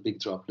inside of the big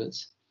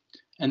droplets.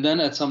 And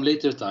then at some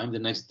later time, the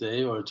next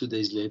day or 2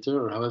 days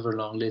later, or however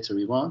long later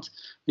we want,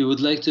 we would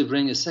like to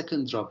bring a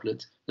second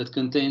droplet that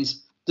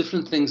contains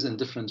different things in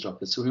different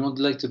droplets. So we would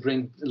like to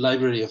bring a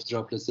library of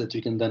droplets that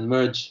we can then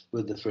merge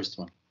with the first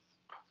one.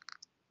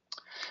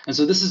 And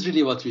so this is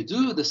really what we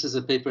do. This is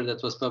a paper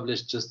that was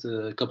published just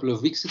a couple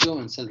of weeks ago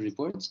in Cell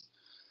Reports.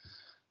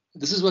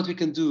 This is what we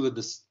can do with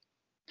this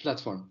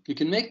platform. We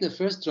can make the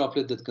first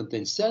droplet that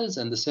contains cells,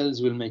 and the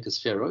cells will make a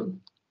spheroid.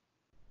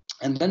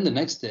 And then the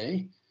next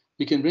day,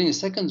 we can bring a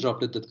second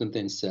droplet that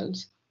contains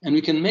cells, and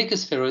we can make a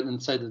spheroid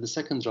inside of the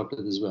second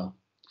droplet as well.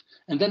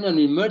 And then when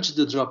we merge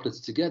the droplets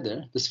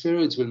together, the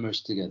spheroids will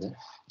merge together.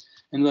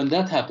 And when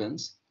that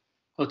happens,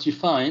 what you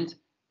find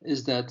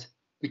is that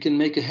we can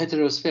make a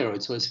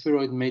heterospheroid, so a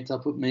spheroid made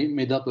up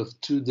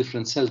of two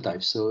different cell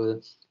types.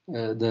 So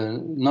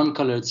the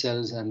non-colored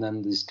cells and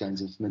then these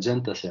kinds of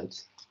magenta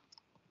cells.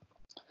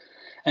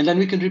 And then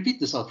we can repeat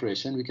this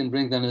operation. We can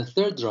bring then a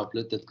third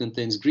droplet that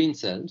contains green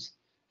cells.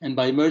 And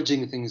by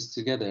merging things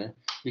together,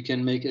 we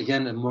can make,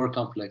 again, a more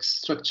complex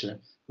structure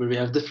where we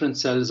have different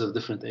cells of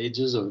different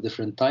ages or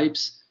different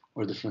types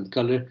or different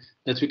color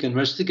that we can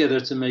merge together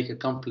to make a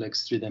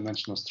complex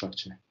three-dimensional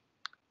structure.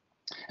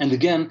 And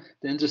again,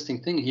 the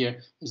interesting thing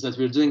here is that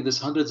we're doing this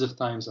hundreds of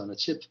times on a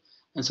chip.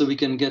 And so we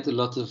can get a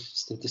lot of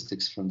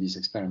statistics from these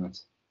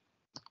experiments.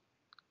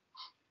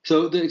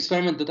 So the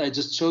experiment that I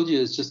just showed you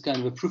is just kind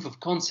of a proof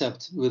of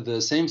concept with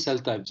the same cell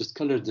type, just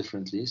colored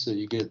differently. So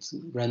you get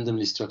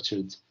randomly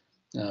structured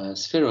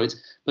spheroids.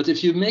 But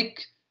if you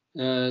make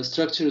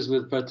structures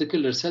with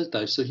particular cell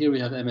types, so here we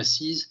have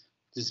MSCs,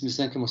 these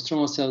mesenchymal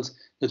stromal cells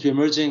that we're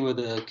merging with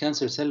a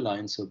cancer cell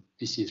line, so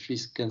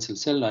PC3 cancer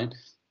cell line,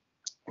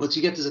 what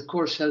you get is a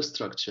core shell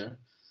structure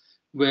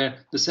where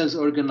the cells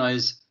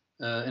organize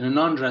in a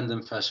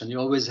non-random fashion. You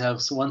always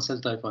have one cell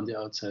type on the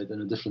outside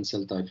and a different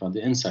cell type on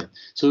the inside.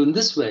 So in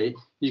this way,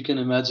 you can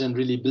imagine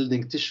really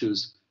building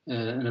tissues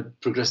in a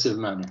progressive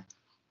manner.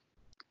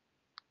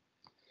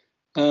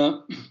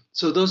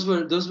 So those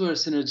were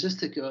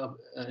synergistic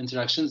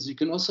interactions. You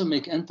can also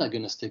make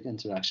antagonistic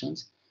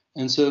interactions.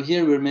 And so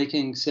here we're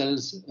making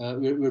cells,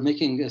 we're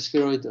making a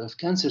spheroid of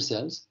cancer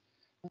cells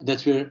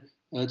that we're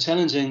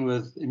challenging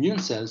with immune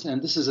cells.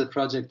 And this is a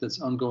project that's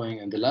ongoing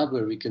in the lab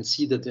where we can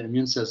see that the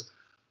immune cells,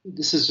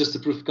 this is just a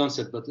proof of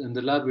concept, but in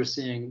the lab we're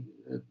seeing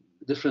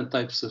different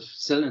types of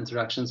cell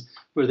interactions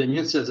where the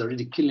immune cells are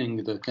really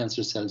killing the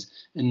cancer cells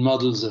in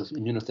models of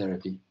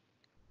immunotherapy.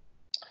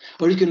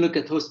 Or you can look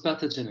at host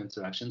pathogen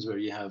interactions where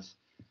you have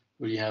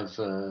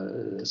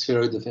a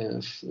spheroid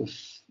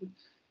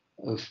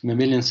of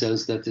mammalian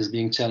cells that is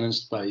being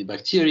challenged by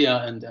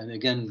bacteria, and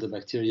again the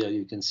bacteria,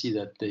 you can see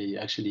that they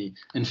actually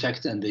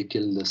infect and they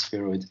kill the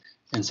spheroid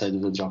inside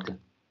of the droplet.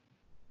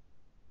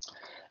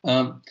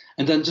 And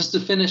then just to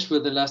finish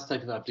with the last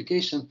type of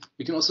application,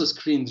 we can also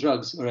screen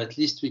drugs, or at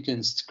least we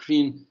can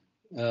screen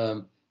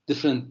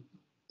different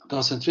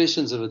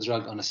concentrations of a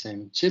drug on the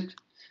same chip.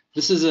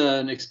 This is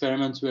an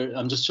experiment where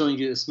I'm just showing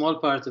you a small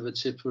part of a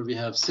chip where we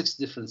have 6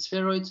 different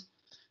spheroids.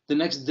 The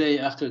next day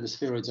after the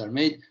spheroids are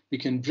made, we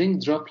can bring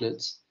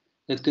droplets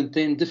that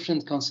contain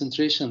different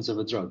concentrations of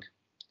a drug.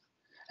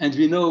 And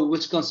we know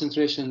which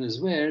concentration is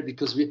where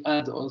because we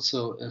add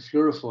also a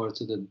fluorophore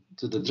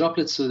to the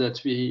droplet so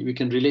that we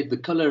can relate the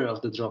color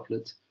of the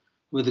droplet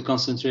with the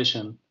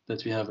concentration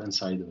that we have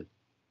inside of it.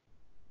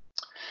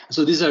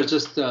 So these are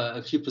just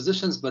a few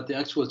positions, but the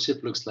actual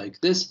chip looks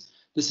like this.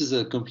 This is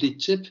a complete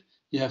chip.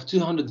 You have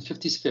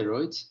 250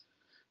 spheroids,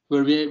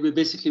 where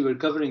we're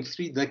covering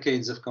 3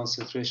 decades of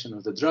concentration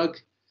of the drug.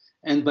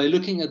 And by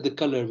looking at the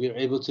color, we are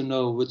able to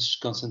know which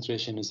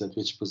concentration is at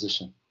which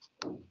position.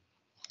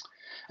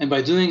 And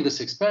by doing this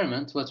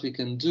experiment, what we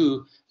can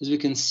do is we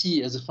can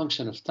see as a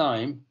function of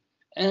time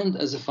and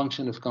as a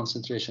function of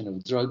concentration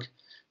of drug,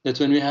 that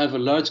when we have a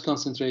large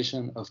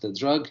concentration of the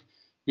drug,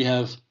 we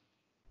have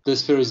the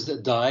spheroids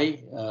that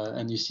die,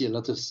 and you see a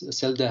lot of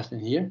cell death in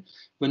here.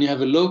 When you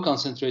have a low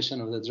concentration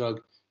of the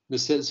drug, the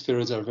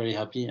spheroids are very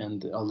happy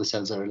and all the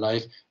cells are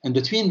alive. And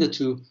between the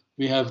two,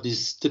 we have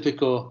these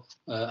typical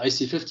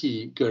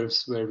IC50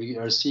 curves where we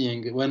are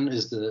seeing when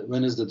is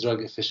the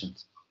drug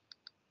efficient.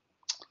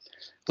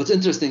 What's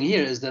interesting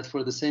here is that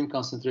for the same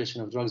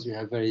concentration of drugs, we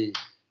have very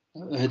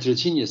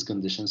heterogeneous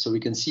conditions. So we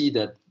can see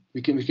that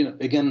we can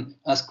again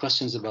ask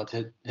questions about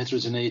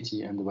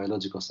heterogeneity in the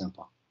biological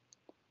sample.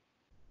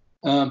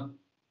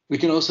 We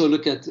can also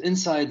look at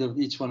inside of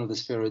each one of the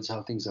spheroids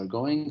how things are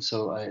going.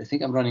 So I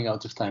think I'm running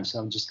out of time, so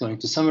I'm just going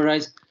to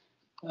summarize.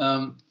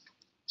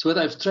 So what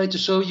I've tried to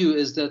show you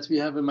is that we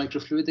have a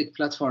microfluidic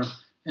platform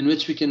in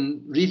which we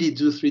can really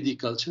do 3D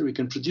culture. We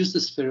can produce the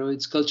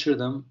spheroids, culture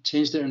them,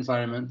 change their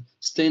environment,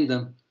 stain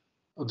them,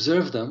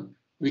 observe them.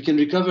 We can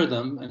recover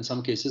them in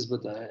some cases,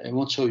 but I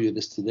won't show you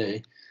this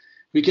today.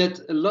 We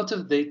get a lot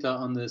of data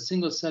on the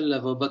single cell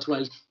level, but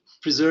while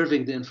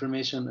preserving the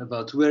information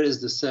about where is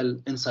the cell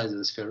inside of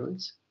the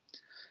spheroids.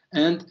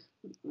 And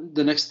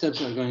the next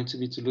steps are going to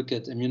be to look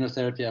at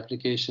immunotherapy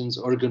applications,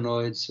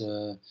 organoids,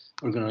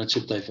 organoid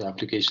chip type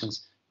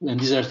applications. And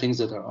these are things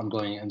that are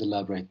ongoing in the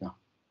lab right now.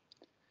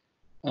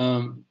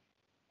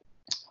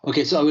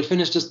 Okay, so I will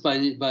finish just by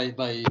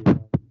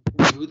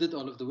who did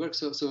all of the work.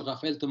 So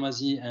Raphaël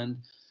Tomasi and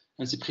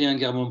Cyprien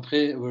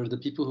Guermont-Pré were the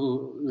people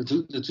who,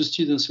 the 2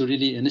 students who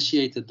really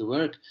initiated the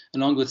work,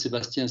 along with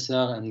Sébastien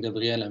Sarr and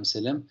Gabriel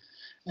Amselem.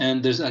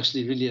 And there's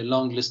actually really a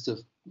long list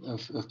of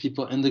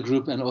people in the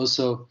group and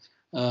also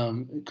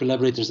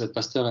collaborators at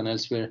Pasteur and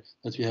elsewhere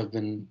that we have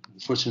been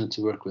fortunate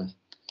to work with.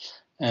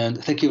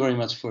 And thank you very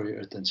much for your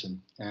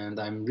attention. And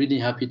I'm really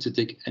happy to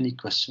take any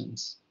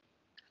questions.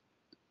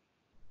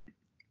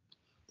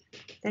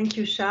 Thank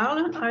you,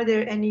 Charles. Are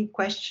there any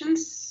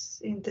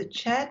questions in the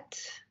chat?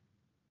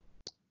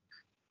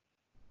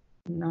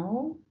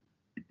 No.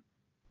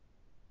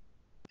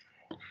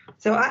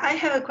 So I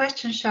have a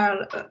question,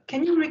 Charles.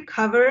 Can you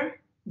recover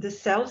the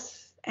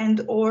cells and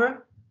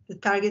or the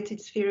targeted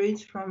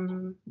spheroids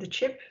from the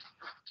chip?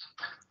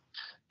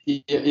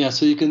 Yeah,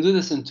 so you can do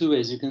this in two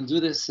ways. You can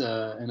do this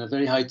in a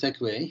very high-tech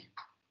way,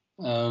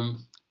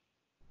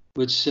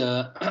 which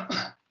the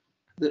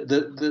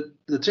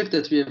trick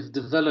that we have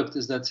developed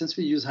is that since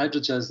we use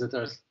hydrogels that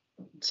are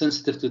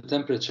sensitive to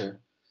temperature,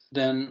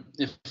 then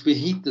if we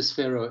heat the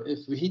spheroid, if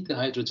we heat the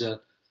hydrogel,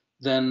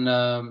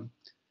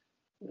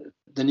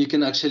 then you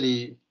can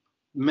actually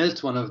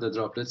melt one of the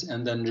droplets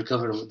and then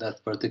recover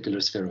that particular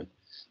spheroid.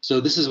 So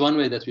this is one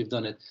way that we've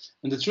done it.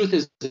 And the truth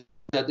is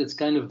that it's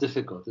kind of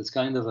difficult. It's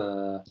kind of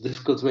a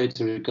difficult way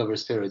to recover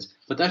spheroids.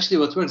 But actually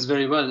what works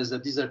very well is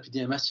that these are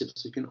PDMS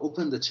chips. So you can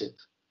open the chip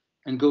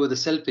and go with a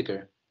cell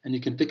picker and you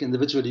can pick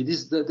individually.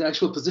 The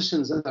actual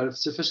positions are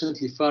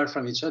sufficiently far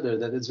from each other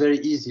that it's very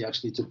easy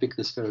actually to pick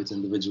the spheroids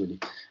individually.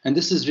 And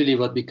this is really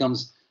what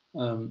becomes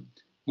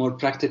more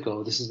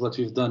practical. This is what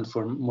we've done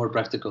for more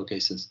practical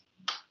cases.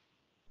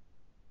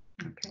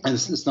 Okay. And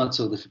it's not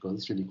so difficult.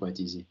 It's really quite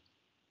easy.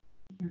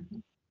 Mm-hmm.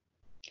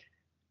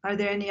 Are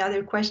there any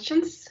other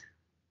questions?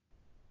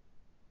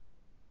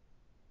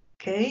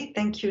 Okay,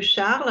 thank you,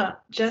 Charles.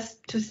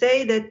 Just to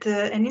say that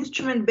an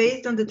instrument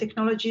based on the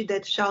technology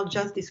that Charles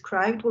just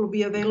described will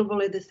be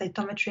available at the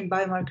Cytometry and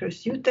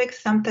Biomarkers UTEC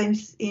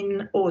sometimes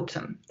in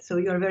autumn. So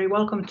you're very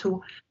welcome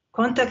to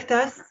contact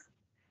us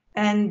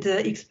and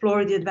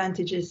explore the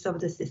advantages of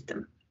the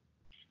system.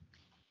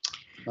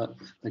 Well,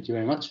 thank you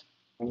very much.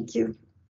 Thank you.